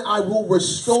then I will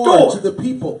restore to the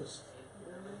peoples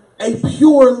a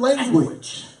pure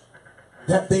language,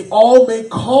 that they all may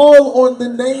call on the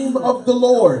name of the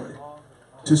Lord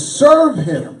to serve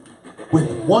him with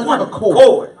one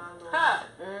accord.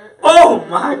 Oh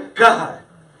my God.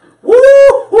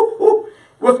 Woo!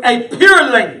 With a pure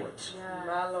language.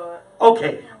 My Lord.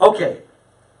 Okay.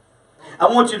 I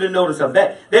want you to notice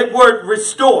something. That word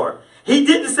restore. He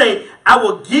didn't say, I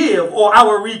will give or I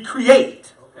will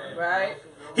recreate. Right.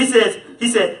 He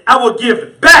said, I will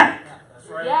give back.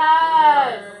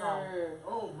 Yes.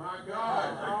 Oh my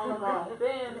God.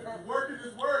 Working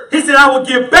his word. He said, I will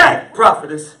give back,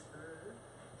 prophetess,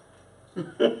 to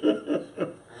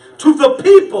the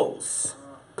peoples,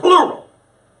 plural.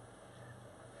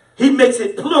 He makes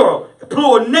it plural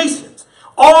nations,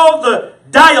 all the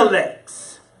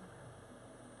dialects.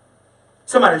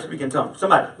 Somebody speak in tongues.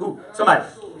 Somebody.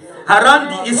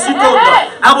 Harandi Isikondo.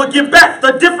 I will give back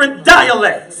the different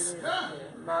dialects.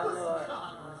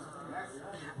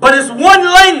 But it's one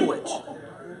language.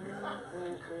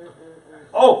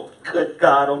 Oh, good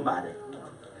God Almighty.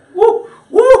 Woo,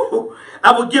 woo.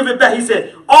 I will give it back. He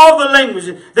said, all the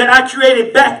languages that I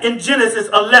created back in Genesis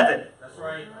 11. That's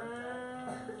right.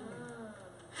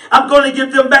 I'm going to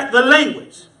give them back the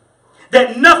language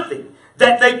that nothing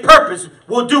that they purpose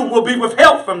will be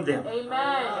withheld from them.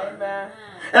 Amen.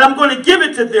 And I'm going to give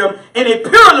it to them in a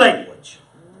pure language.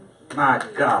 My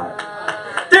God.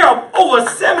 There are over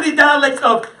 70 dialects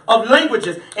of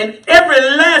languages, and every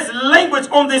last language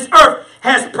on this earth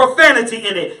has profanity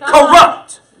in it.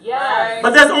 Corrupt. Yes.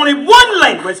 But there's only one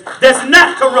language that's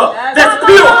not corrupt. That's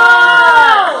pure.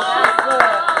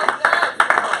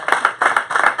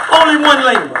 Only one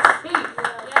language.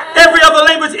 Every other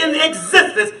language in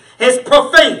existence is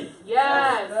profane.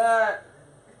 Yes.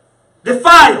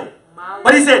 Defiled.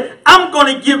 But he said, I'm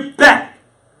going to give back.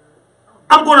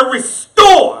 I'm going to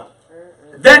restore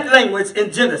that language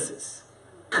in Genesis.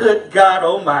 Good God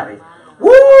Almighty.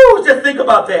 Woo! Just think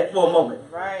about that for a moment.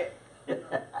 Right.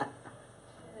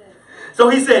 So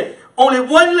he said, only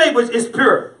one language is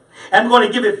pure. And I'm going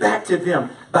to give it back to them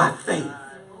by faith.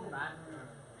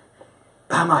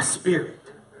 By my spirit.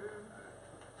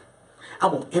 I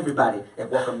want everybody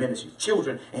at Welcome Ministry,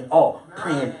 children and all,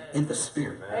 praying in the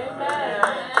Spirit. Amen.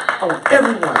 I want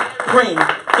everyone praying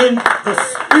in the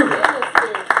Spirit.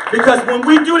 Because when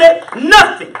we do that,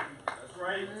 nothing,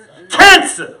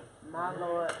 cancer, My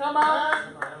Lord. Come on.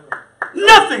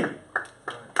 nothing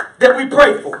that we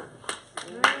pray for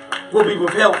will be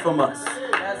withheld from us.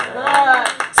 That's good.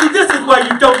 See, this is why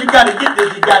you got to get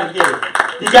this, you got to get it.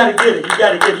 You got to get it, you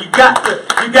got to get it. You got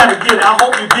to get it. I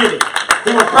hope you get it.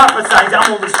 He was prophesying, I'm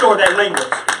going to restore that language.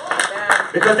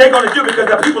 Because they're going to do it because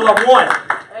the people are one.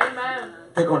 Amen.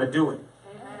 They're going to do it.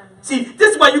 Amen. See,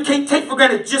 this is why you can't take for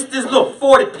granted just this little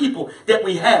 40 people that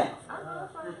we have.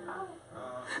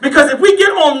 Because if we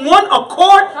get on one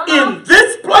accord in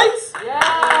this place,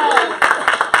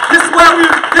 this is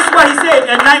why he said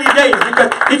in 90 days, because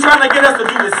he's trying to get us to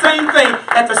do the same thing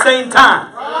at the same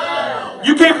time.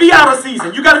 You can't be out of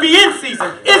season. You got to be in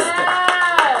season, instant.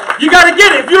 You got to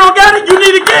get it. If you don't got it, you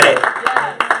need to get it.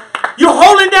 You're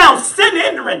holding down, sin,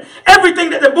 hindering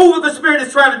everything that the move of the Spirit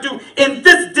is trying to do in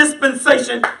this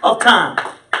dispensation of time.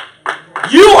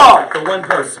 You are the one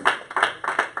person.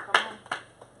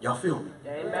 Y'all feel me?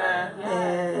 Amen.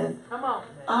 And Come on.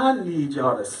 I need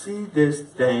y'all to see this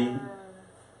thing.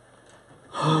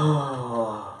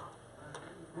 I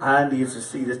need to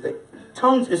see this thing.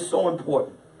 Tongues is so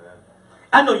important.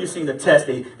 I know you've seen the test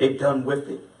they've done with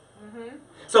it.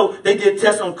 So they did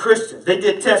tests on Christians. They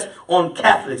did tests on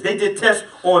Catholics. They did tests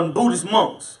on Buddhist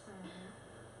monks.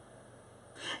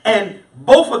 And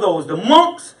both of those, the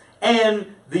monks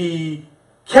and the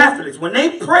Catholics, when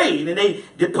they prayed and they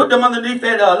put them underneath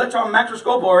that electron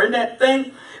microscope or in that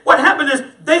thing, what happened is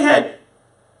they had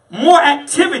more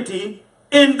activity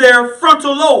in their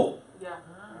frontal lobe.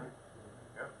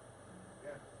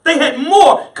 They had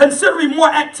considerably more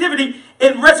activity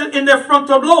in their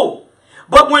frontal lobe.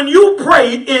 But when you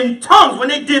prayed in tongues, when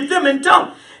they did them in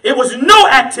tongues, it was no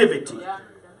activity.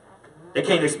 They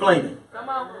can't explain it. Come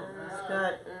on.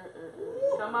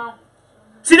 Come on.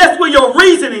 See, that's where your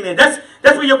reasoning is. That's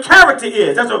where your character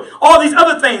is. That's where all these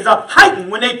other things are heightened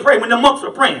when they pray, when the monks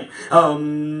are praying.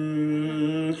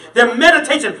 Their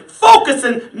meditation,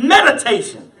 focusing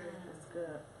meditation.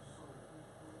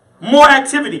 More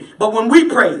activity. But when we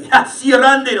pray,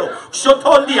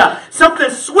 something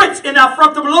switched in our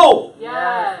frontal lobe.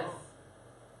 Yes.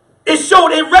 It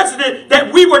showed, it registered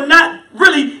that we were not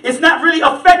really, it's not really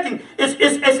affecting.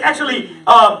 It's actually,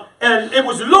 and it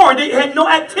was lowering. It had no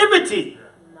activity.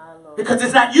 Because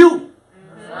it's not you.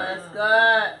 That's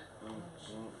good.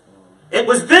 It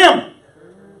was them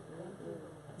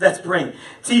that's praying.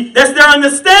 See, that's their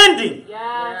understanding.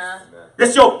 Yes.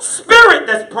 That's your spirit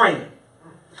that's praying.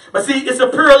 But see, it's a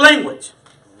pure language.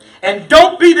 And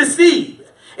don't be deceived.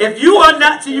 If you are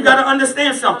not, see, you got to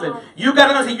understand something. You got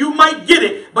to understand, you might get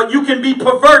it, but you can be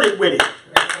perverted with it.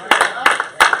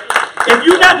 If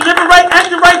you're not living right,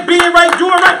 acting right, being right,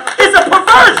 doing right, it's a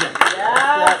perversion.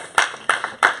 Yes.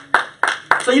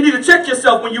 So you need to check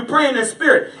yourself when you pray in the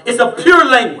spirit. It's a pure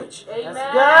language.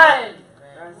 Amen.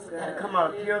 Gotta come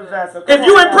out of pure vessel. If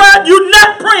you in prayer, you're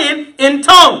not praying in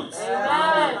tongues.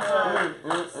 Amen.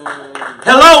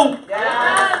 Hello?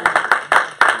 Yes.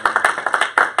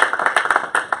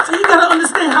 So you got to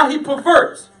understand how he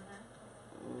perverts.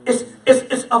 It's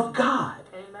of God.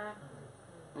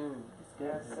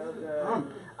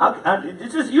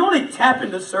 It's just, you only tap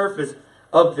in the surface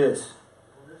of this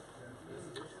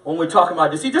when we're talking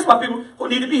about this. See, this is why people who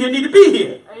need to be here need to be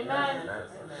here. Amen.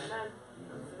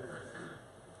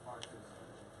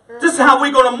 This is how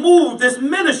we're going to move this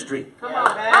ministry. Come on.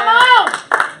 Come on.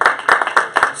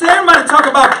 See, everybody talk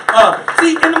about,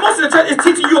 see, in the most of the church, it's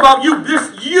teaching you about you,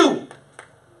 this you,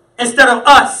 instead of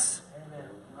us.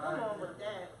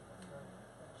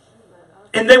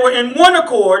 And they were in one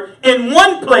accord, in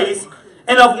one place,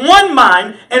 and of one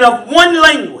mind, and of one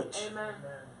language. Amen.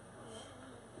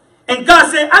 And God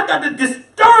said, I got to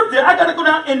disturb them. I got to go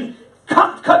down and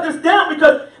cut this down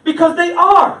because they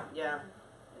are. Yeah.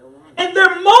 And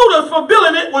their motives for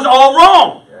building it was all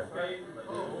wrong.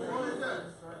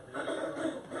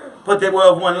 But they were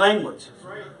of one language.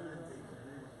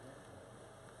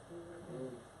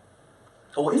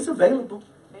 Oh, it's available.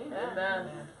 Amen.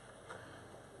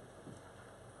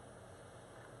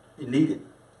 You need it.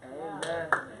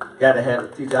 Gotta have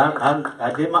it. Teacher,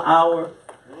 I did my hour.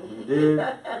 You did. I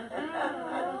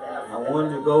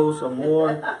wanted to go some more.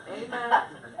 Amen.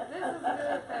 This is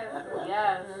good, Pastor.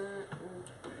 Yes.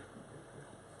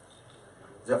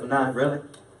 Zephaniah, really?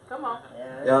 Come on.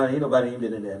 Y'all ain't nobody even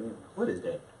been in there. What is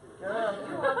that?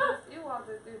 You walked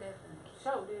us through that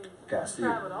show, didn't you? Gotta see it.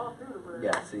 Traveled all through the world.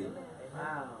 Gotta see it.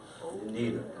 Wow. You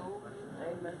need it.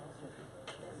 Amen.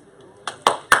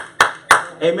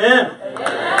 Amen.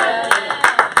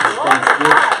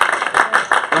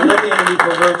 Don't let the enemy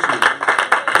pervert you.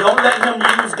 Don't let him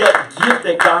use that gift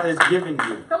that God has given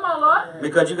you. Come on, Lord.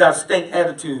 Because you got a stink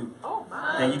attitude. Oh,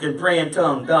 my. And you can pray in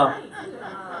tongues. God.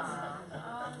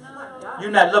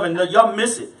 You're not loving. No, y'all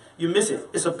miss it. You miss it.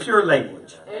 It's a pure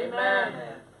language. Amen.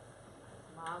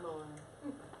 My Lord.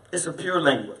 It's a pure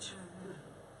language.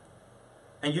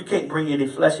 And you can't bring any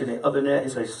flesh in it. Other than that,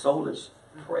 it's a soulless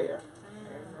prayer.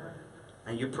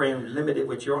 And you're praying limited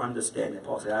with your understanding.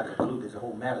 Paul said, I conclude this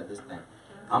whole matter, this thing.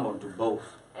 I'm going to do both.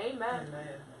 Amen.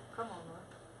 Come on, Lord.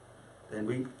 Then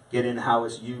we get in how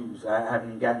it's used. I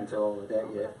haven't gotten to all of that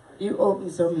yet. You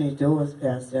opened so many doors,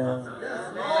 Pastor.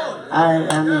 I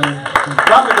mean,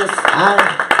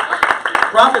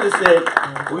 Prophetess said,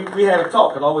 we had a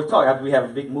talk, and always talk after we have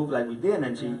a big move like we did,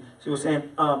 and she was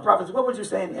saying, Prophetess, what was you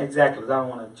saying exactly? 'Cause I don't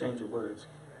want to change your words.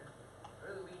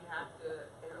 We have to,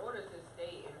 in order to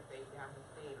stay in faith, we have to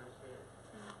stay in our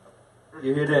spirit.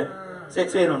 You hear that?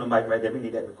 Say it on the mic right there. We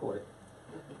need that recorded.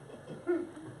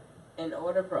 in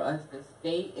order for us to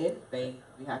stay in faith,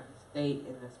 we have to stay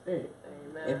in the Spirit.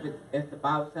 If the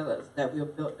Bible tells us that we are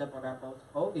built up on our most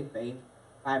holy faith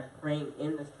by praying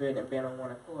in the Spirit and being on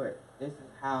one accord, this is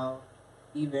how,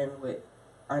 even with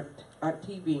our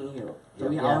T being healed, so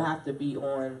we all have to be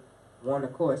on one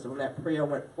accord. So when that prayer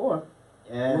went forth,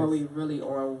 were we really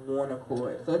on one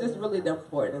accord? So this is really the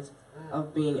importance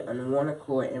of being on one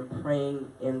accord and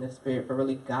praying in the Spirit for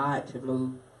really God to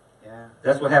move. Yeah.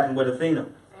 That's what happened with Athena.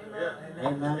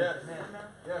 Amen.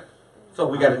 So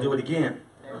we got to do it again.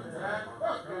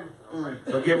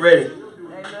 So get ready.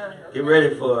 Get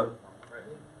ready for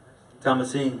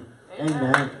Thomasine.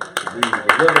 Amen.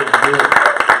 Good.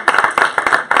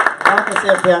 Like I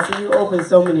said, Pastor, you open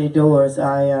so many doors.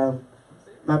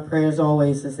 My prayers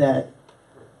always is that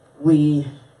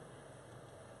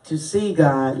to see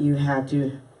God, you have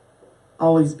to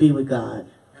always be with God.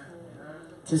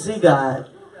 To see God,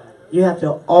 you have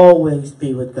to always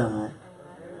be with God.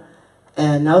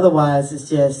 And otherwise, it's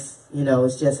just,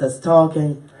 it's just us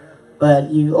talking.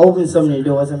 But you open so many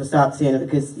doors. I'm going to stop saying it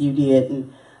because you did.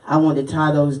 And I want to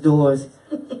tie those doors.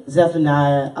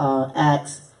 Zephaniah,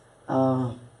 Acts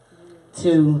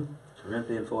 2,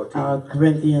 Corinthians 14.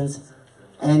 Corinthians.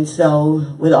 And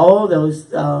so with all those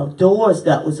doors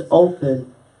that was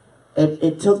open,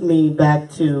 it took me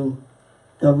back to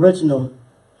the original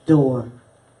door,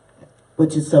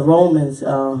 which is the Romans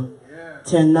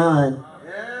 10:9,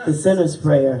 the sinner's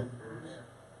prayer.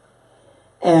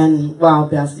 And wow,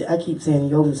 Pastor, I keep saying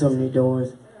you open so many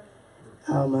doors.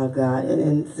 Oh my God!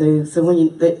 And so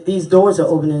when these doors are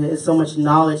opening, there's so much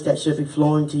knowledge that should be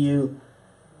flowing to you,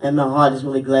 and my heart is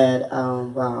really glad.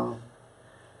 Wow.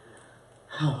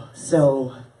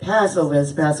 So Passover,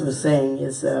 as Pastor was saying,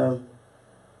 is well.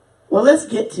 Let's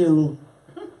get to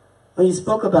when you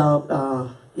spoke about.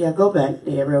 Go back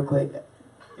there real quick.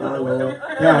 Pastor. You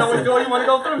want to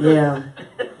go through? Yeah,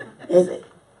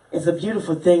 it's a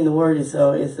beautiful thing. The word is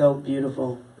so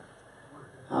beautiful.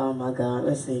 Oh my God!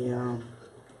 Let's see.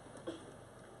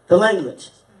 The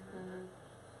language.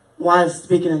 Why is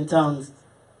speaking in tongues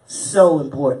so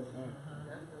important?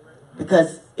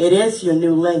 Because it is your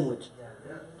new language.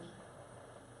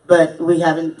 But we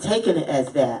haven't taken it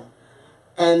as that.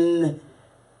 And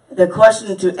the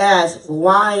question to ask,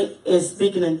 why is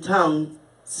speaking in tongues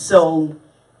so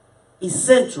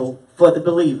essential for the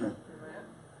believer?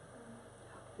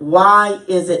 Why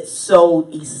is it so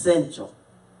essential?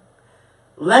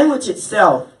 Language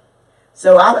itself.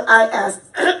 So I asked,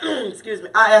 excuse me,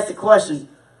 I asked the question,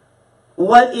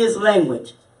 what is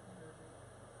language?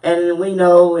 And we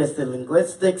know it's the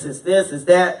linguistics, it's this, it's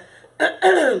that.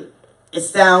 It's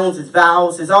sounds, it's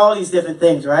vowels, it's all these different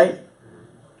things, right?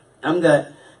 I'm good.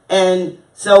 And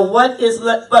so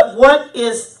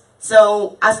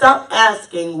so I stopped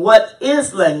asking what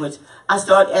is language. I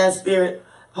started asking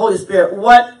Holy Spirit,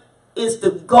 what is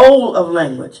the goal of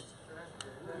language?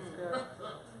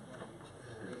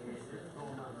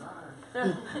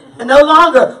 And no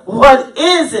longer, what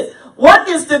is it? What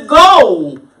is the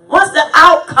goal? What's the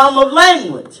outcome of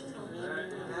language?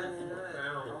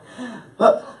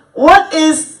 What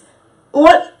is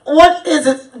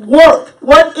its work?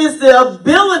 What is the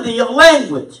ability of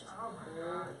language?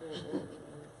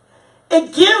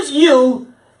 It gives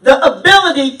you the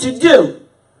ability to do.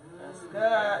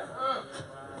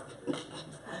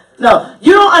 No,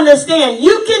 you don't understand.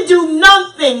 You can do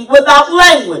nothing without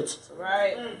language.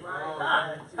 Right.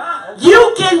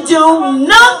 You can do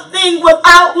nothing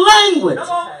without language.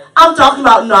 I'm talking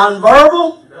about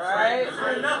nonverbal. Right.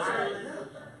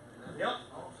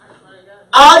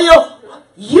 Audio.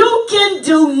 You can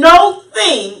do no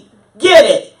thing. Get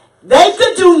it? They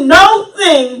could do no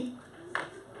thing.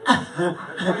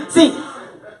 See,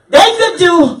 they could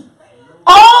do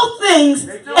all things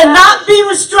and not be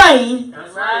restrained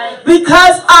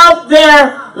because of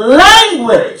their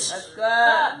language. That's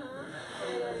good.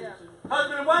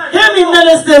 Hear me,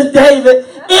 Minister David.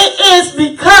 It is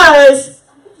because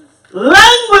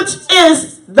language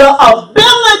is the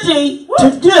ability to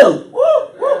do.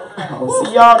 Oh,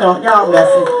 see, y'all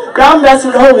messing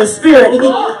with the Holy Spirit.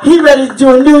 He ready to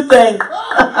do a new thing.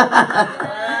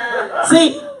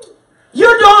 See,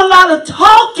 you're doing a lot of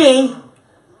talking,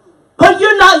 but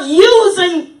you're not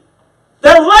using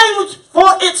the language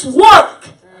for its work.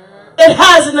 It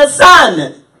has an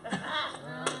assignment.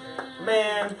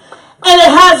 Man. And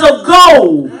it has a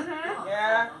goal.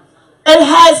 Yeah. It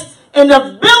has an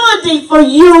ability for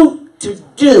you to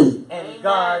do. And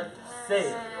God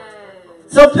said.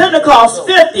 So Pentecost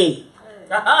 50,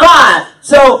 5.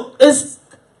 So it's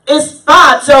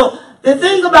 5. So the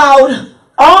thing about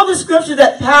all the scripture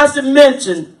that Pastor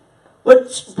mentioned,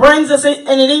 which brings us in,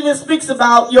 and it even speaks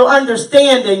about your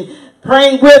understanding,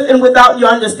 praying with and without your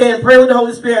understanding, praying with the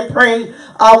Holy Spirit and praying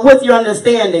with your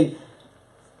understanding.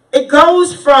 It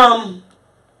goes from,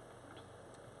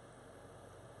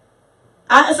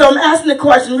 so I'm asking the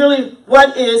question, really,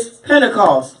 what is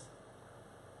Pentecost?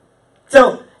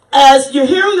 So as you're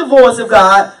hearing the voice of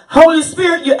God, Holy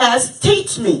Spirit, you ask,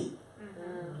 teach me.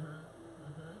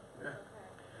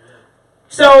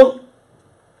 So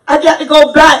I got to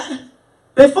go back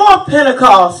before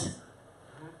Pentecost.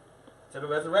 To the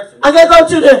resurrection. I got to go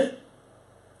to the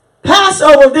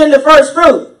Passover, then the first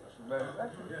fruit.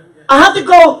 I have to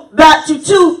go back to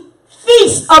 2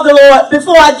 feasts of the Lord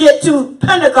before I get to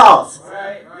Pentecost.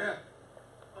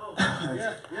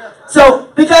 So,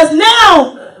 because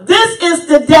now, this is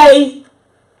the day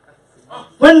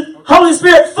when Holy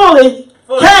Spirit fully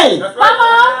came. That's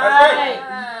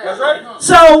right. That's right.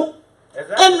 So,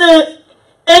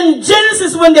 in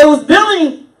Genesis, when they was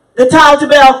building the Tower to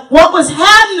Babel, what was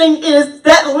happening is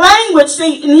that language,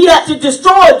 see, and he had to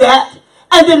destroy that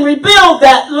and then rebuild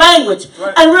that language.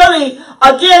 Right. And really,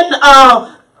 again,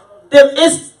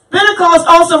 Pentecost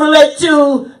also relate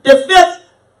to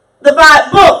the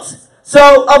 5 books.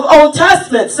 So of Old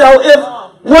Testament. So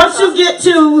if once you get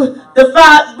to the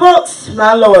 5 books,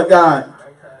 my Lord God.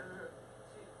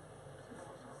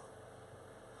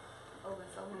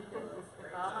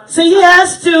 See, he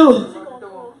has to,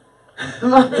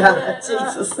 my God,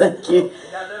 Jesus, thank you.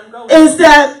 Is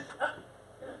that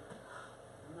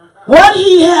what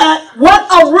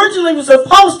originally was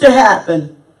supposed to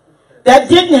happen, that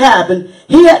didn't happen,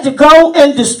 he had to go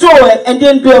and destroy it and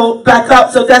then build back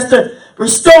up. So that's the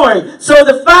restoring. So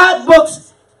the 5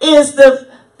 books is the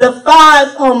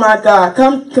 5, oh my God,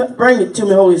 come bring it to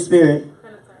me, Holy Spirit.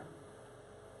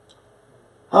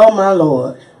 Oh my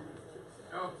Lord.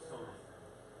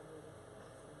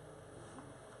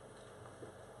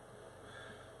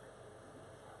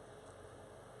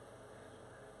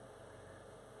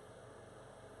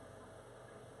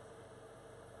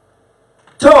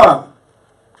 Torah.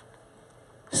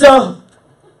 So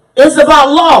it's about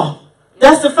law.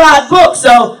 That's the 5 books.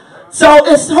 So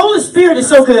it's Holy Spirit is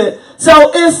so good.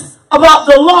 So it's about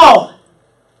the law.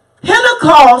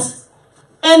 Pentecost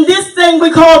and this thing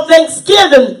we call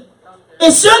Thanksgiving,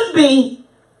 it should be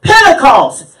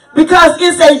Pentecost because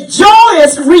it's a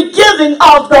joyous regiving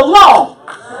of the law,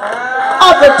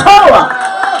 of the Torah.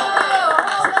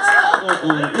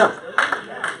 No.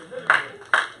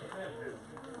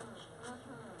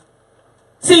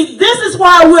 See, this is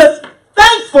why we're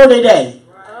thankful today.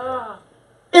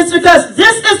 It's because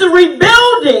this is the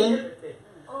rebuilding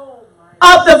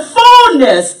of the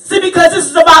fullness. See, because this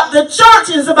is about the church,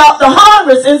 it's about the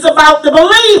harvest, it's about the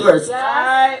believers.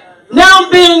 Now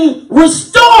being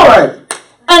restored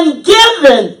and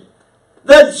given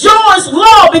the joyous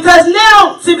law, because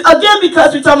now, see, again,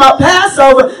 because we're talking about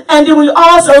Passover, and then we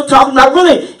also talking about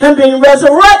really him being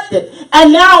resurrected.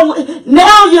 And now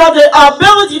you have the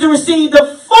ability to receive the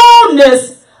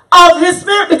fullness of his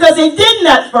Spirit because he didn't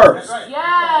at first. That's right.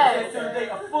 Yes. The day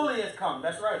of fully has come.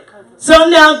 That's right. So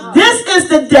now this is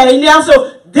the day. Now,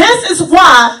 so this is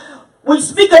why we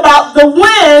speak about the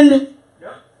wind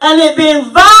and it being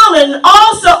violent,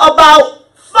 also about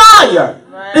fire.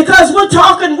 Right. Because we're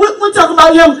talking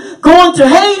about him going to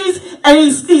Hades and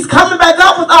he's coming back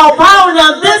up with all power.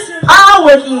 Now this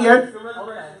power here.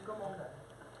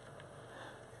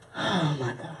 Oh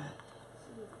my God.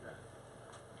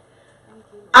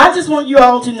 I just want you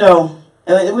all to know,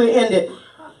 and we'll end it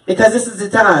because this is the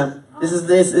time. We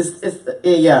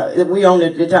own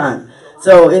the time.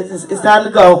 So it's time to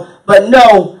go. But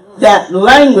know that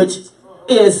language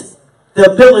is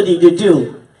the ability to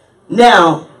do.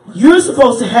 Now, you're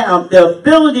supposed to have the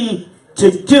ability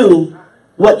to do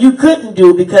what you couldn't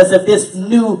do because of this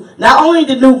new, not only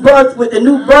the new birth, with the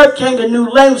new birth came the new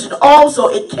language, and also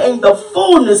it came the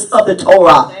fullness of the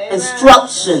Torah,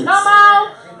 instructions. Come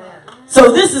on.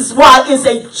 So this is why it's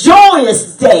a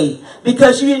joyous day,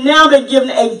 because you've now been given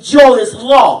a joyous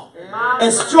law,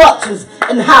 instructions,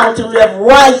 and how to live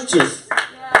righteous.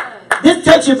 This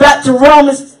takes you back to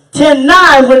Romans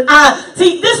 10:9.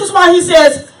 This is why he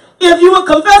says, if you will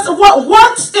confess of what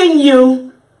works in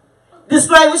you, this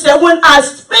language that when I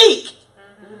speak,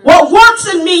 what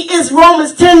works in me is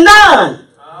Romans 10:9.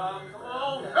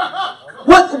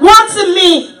 What works in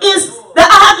me is that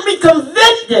I have to be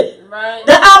convicted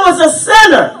that I was a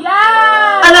sinner.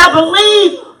 And I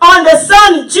believe on the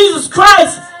Son, Jesus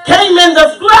Christ, came in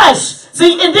the flesh.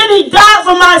 See, and then he died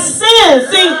for my sins.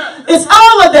 See, it's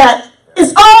all of that.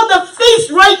 It's all the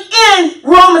feast right in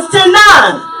Romans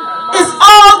 10:9. It's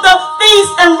all the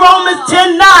feast in Romans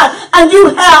 10:9. And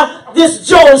you have this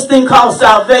joyous thing called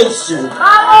salvation.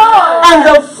 And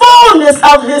the fullness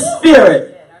of his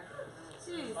Spirit.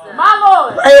 My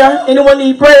Lord. Prayer. Anyone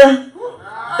need prayer?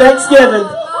 Thanksgiving.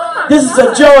 This is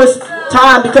a joyous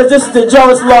time because this is the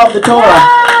joyous law of the Torah.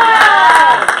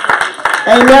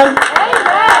 Amen.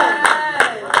 Amen.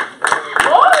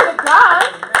 Glory to God.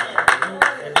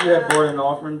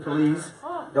 offering, please.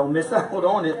 Don't miss out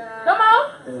on it. Come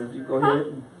on. And if you go ahead.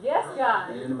 And Yes,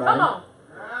 God. Anybody? Come on.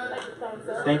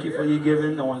 thank you for your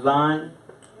giving online.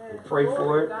 We pray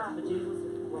for it. Amen.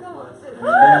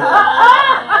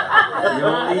 You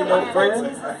don't need no prayer.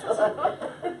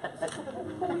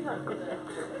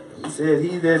 He said,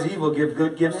 he that is evil give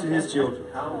good gifts to his children.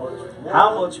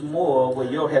 How much more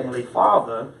will your heavenly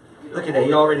Father, look at that,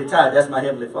 he already tied, that's my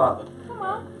heavenly Father,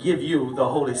 give you the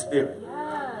Holy Spirit.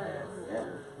 Yeah.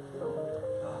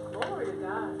 Glory to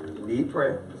God. You need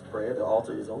prayer. There's prayer. The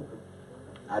altar is open.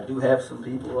 I do have some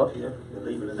people up here,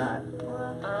 believe it or not.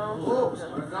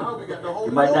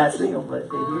 You might not see them, but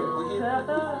they're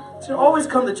here. So always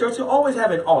come to church. You always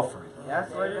have an offering.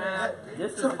 That's what it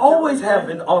is. So always have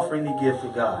an offering to give to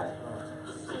God.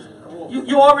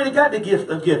 You already got the gift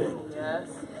of giving. Yes.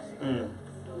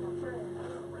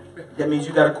 That means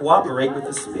you got to cooperate with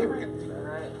the Spirit.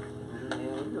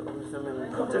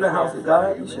 Come to the house of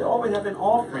God. You should always have an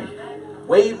offering.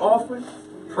 Wave offering,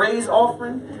 praise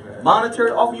offering,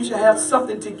 monetary offering. You should have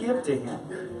something to give to Him.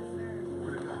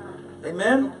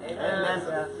 Amen?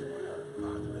 Amen.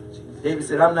 David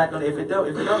said, I'm not going to, if it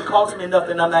don't cost me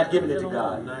nothing, I'm not giving it to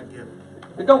God.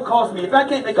 If it don't cost me, if I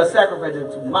can't make a sacrifice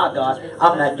to my God,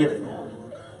 I'm not giving it.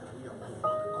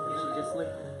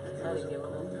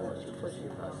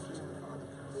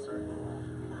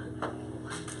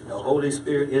 The Holy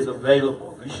Spirit is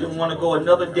available. You shouldn't want to go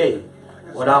another day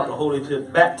without the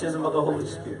baptism of the Holy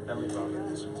Spirit.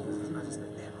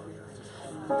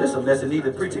 This is a message need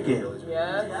to preach again.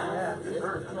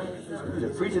 Need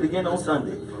to preach it again on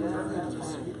Sunday.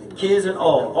 Kids and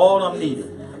all of them need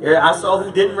it. I saw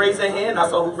who didn't raise their hand. I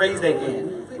saw who raised their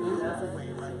hand.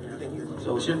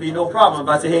 So it shouldn't be no problem if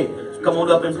I say, hey, come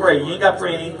on up and pray. You ain't got to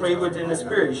pray and ain't pray within the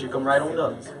Spirit. You should come right on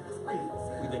up.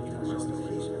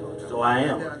 So I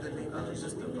am.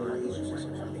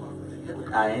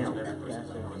 I am.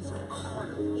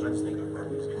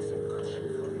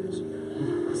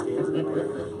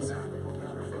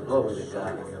 Glory to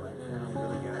God.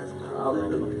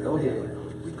 Hallelujah. Go ahead.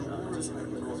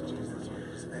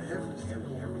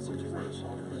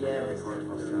 Yes.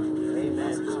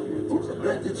 Amen.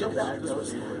 Did you I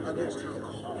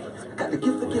got the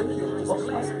gift of giving.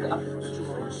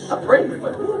 I pray for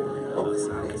it.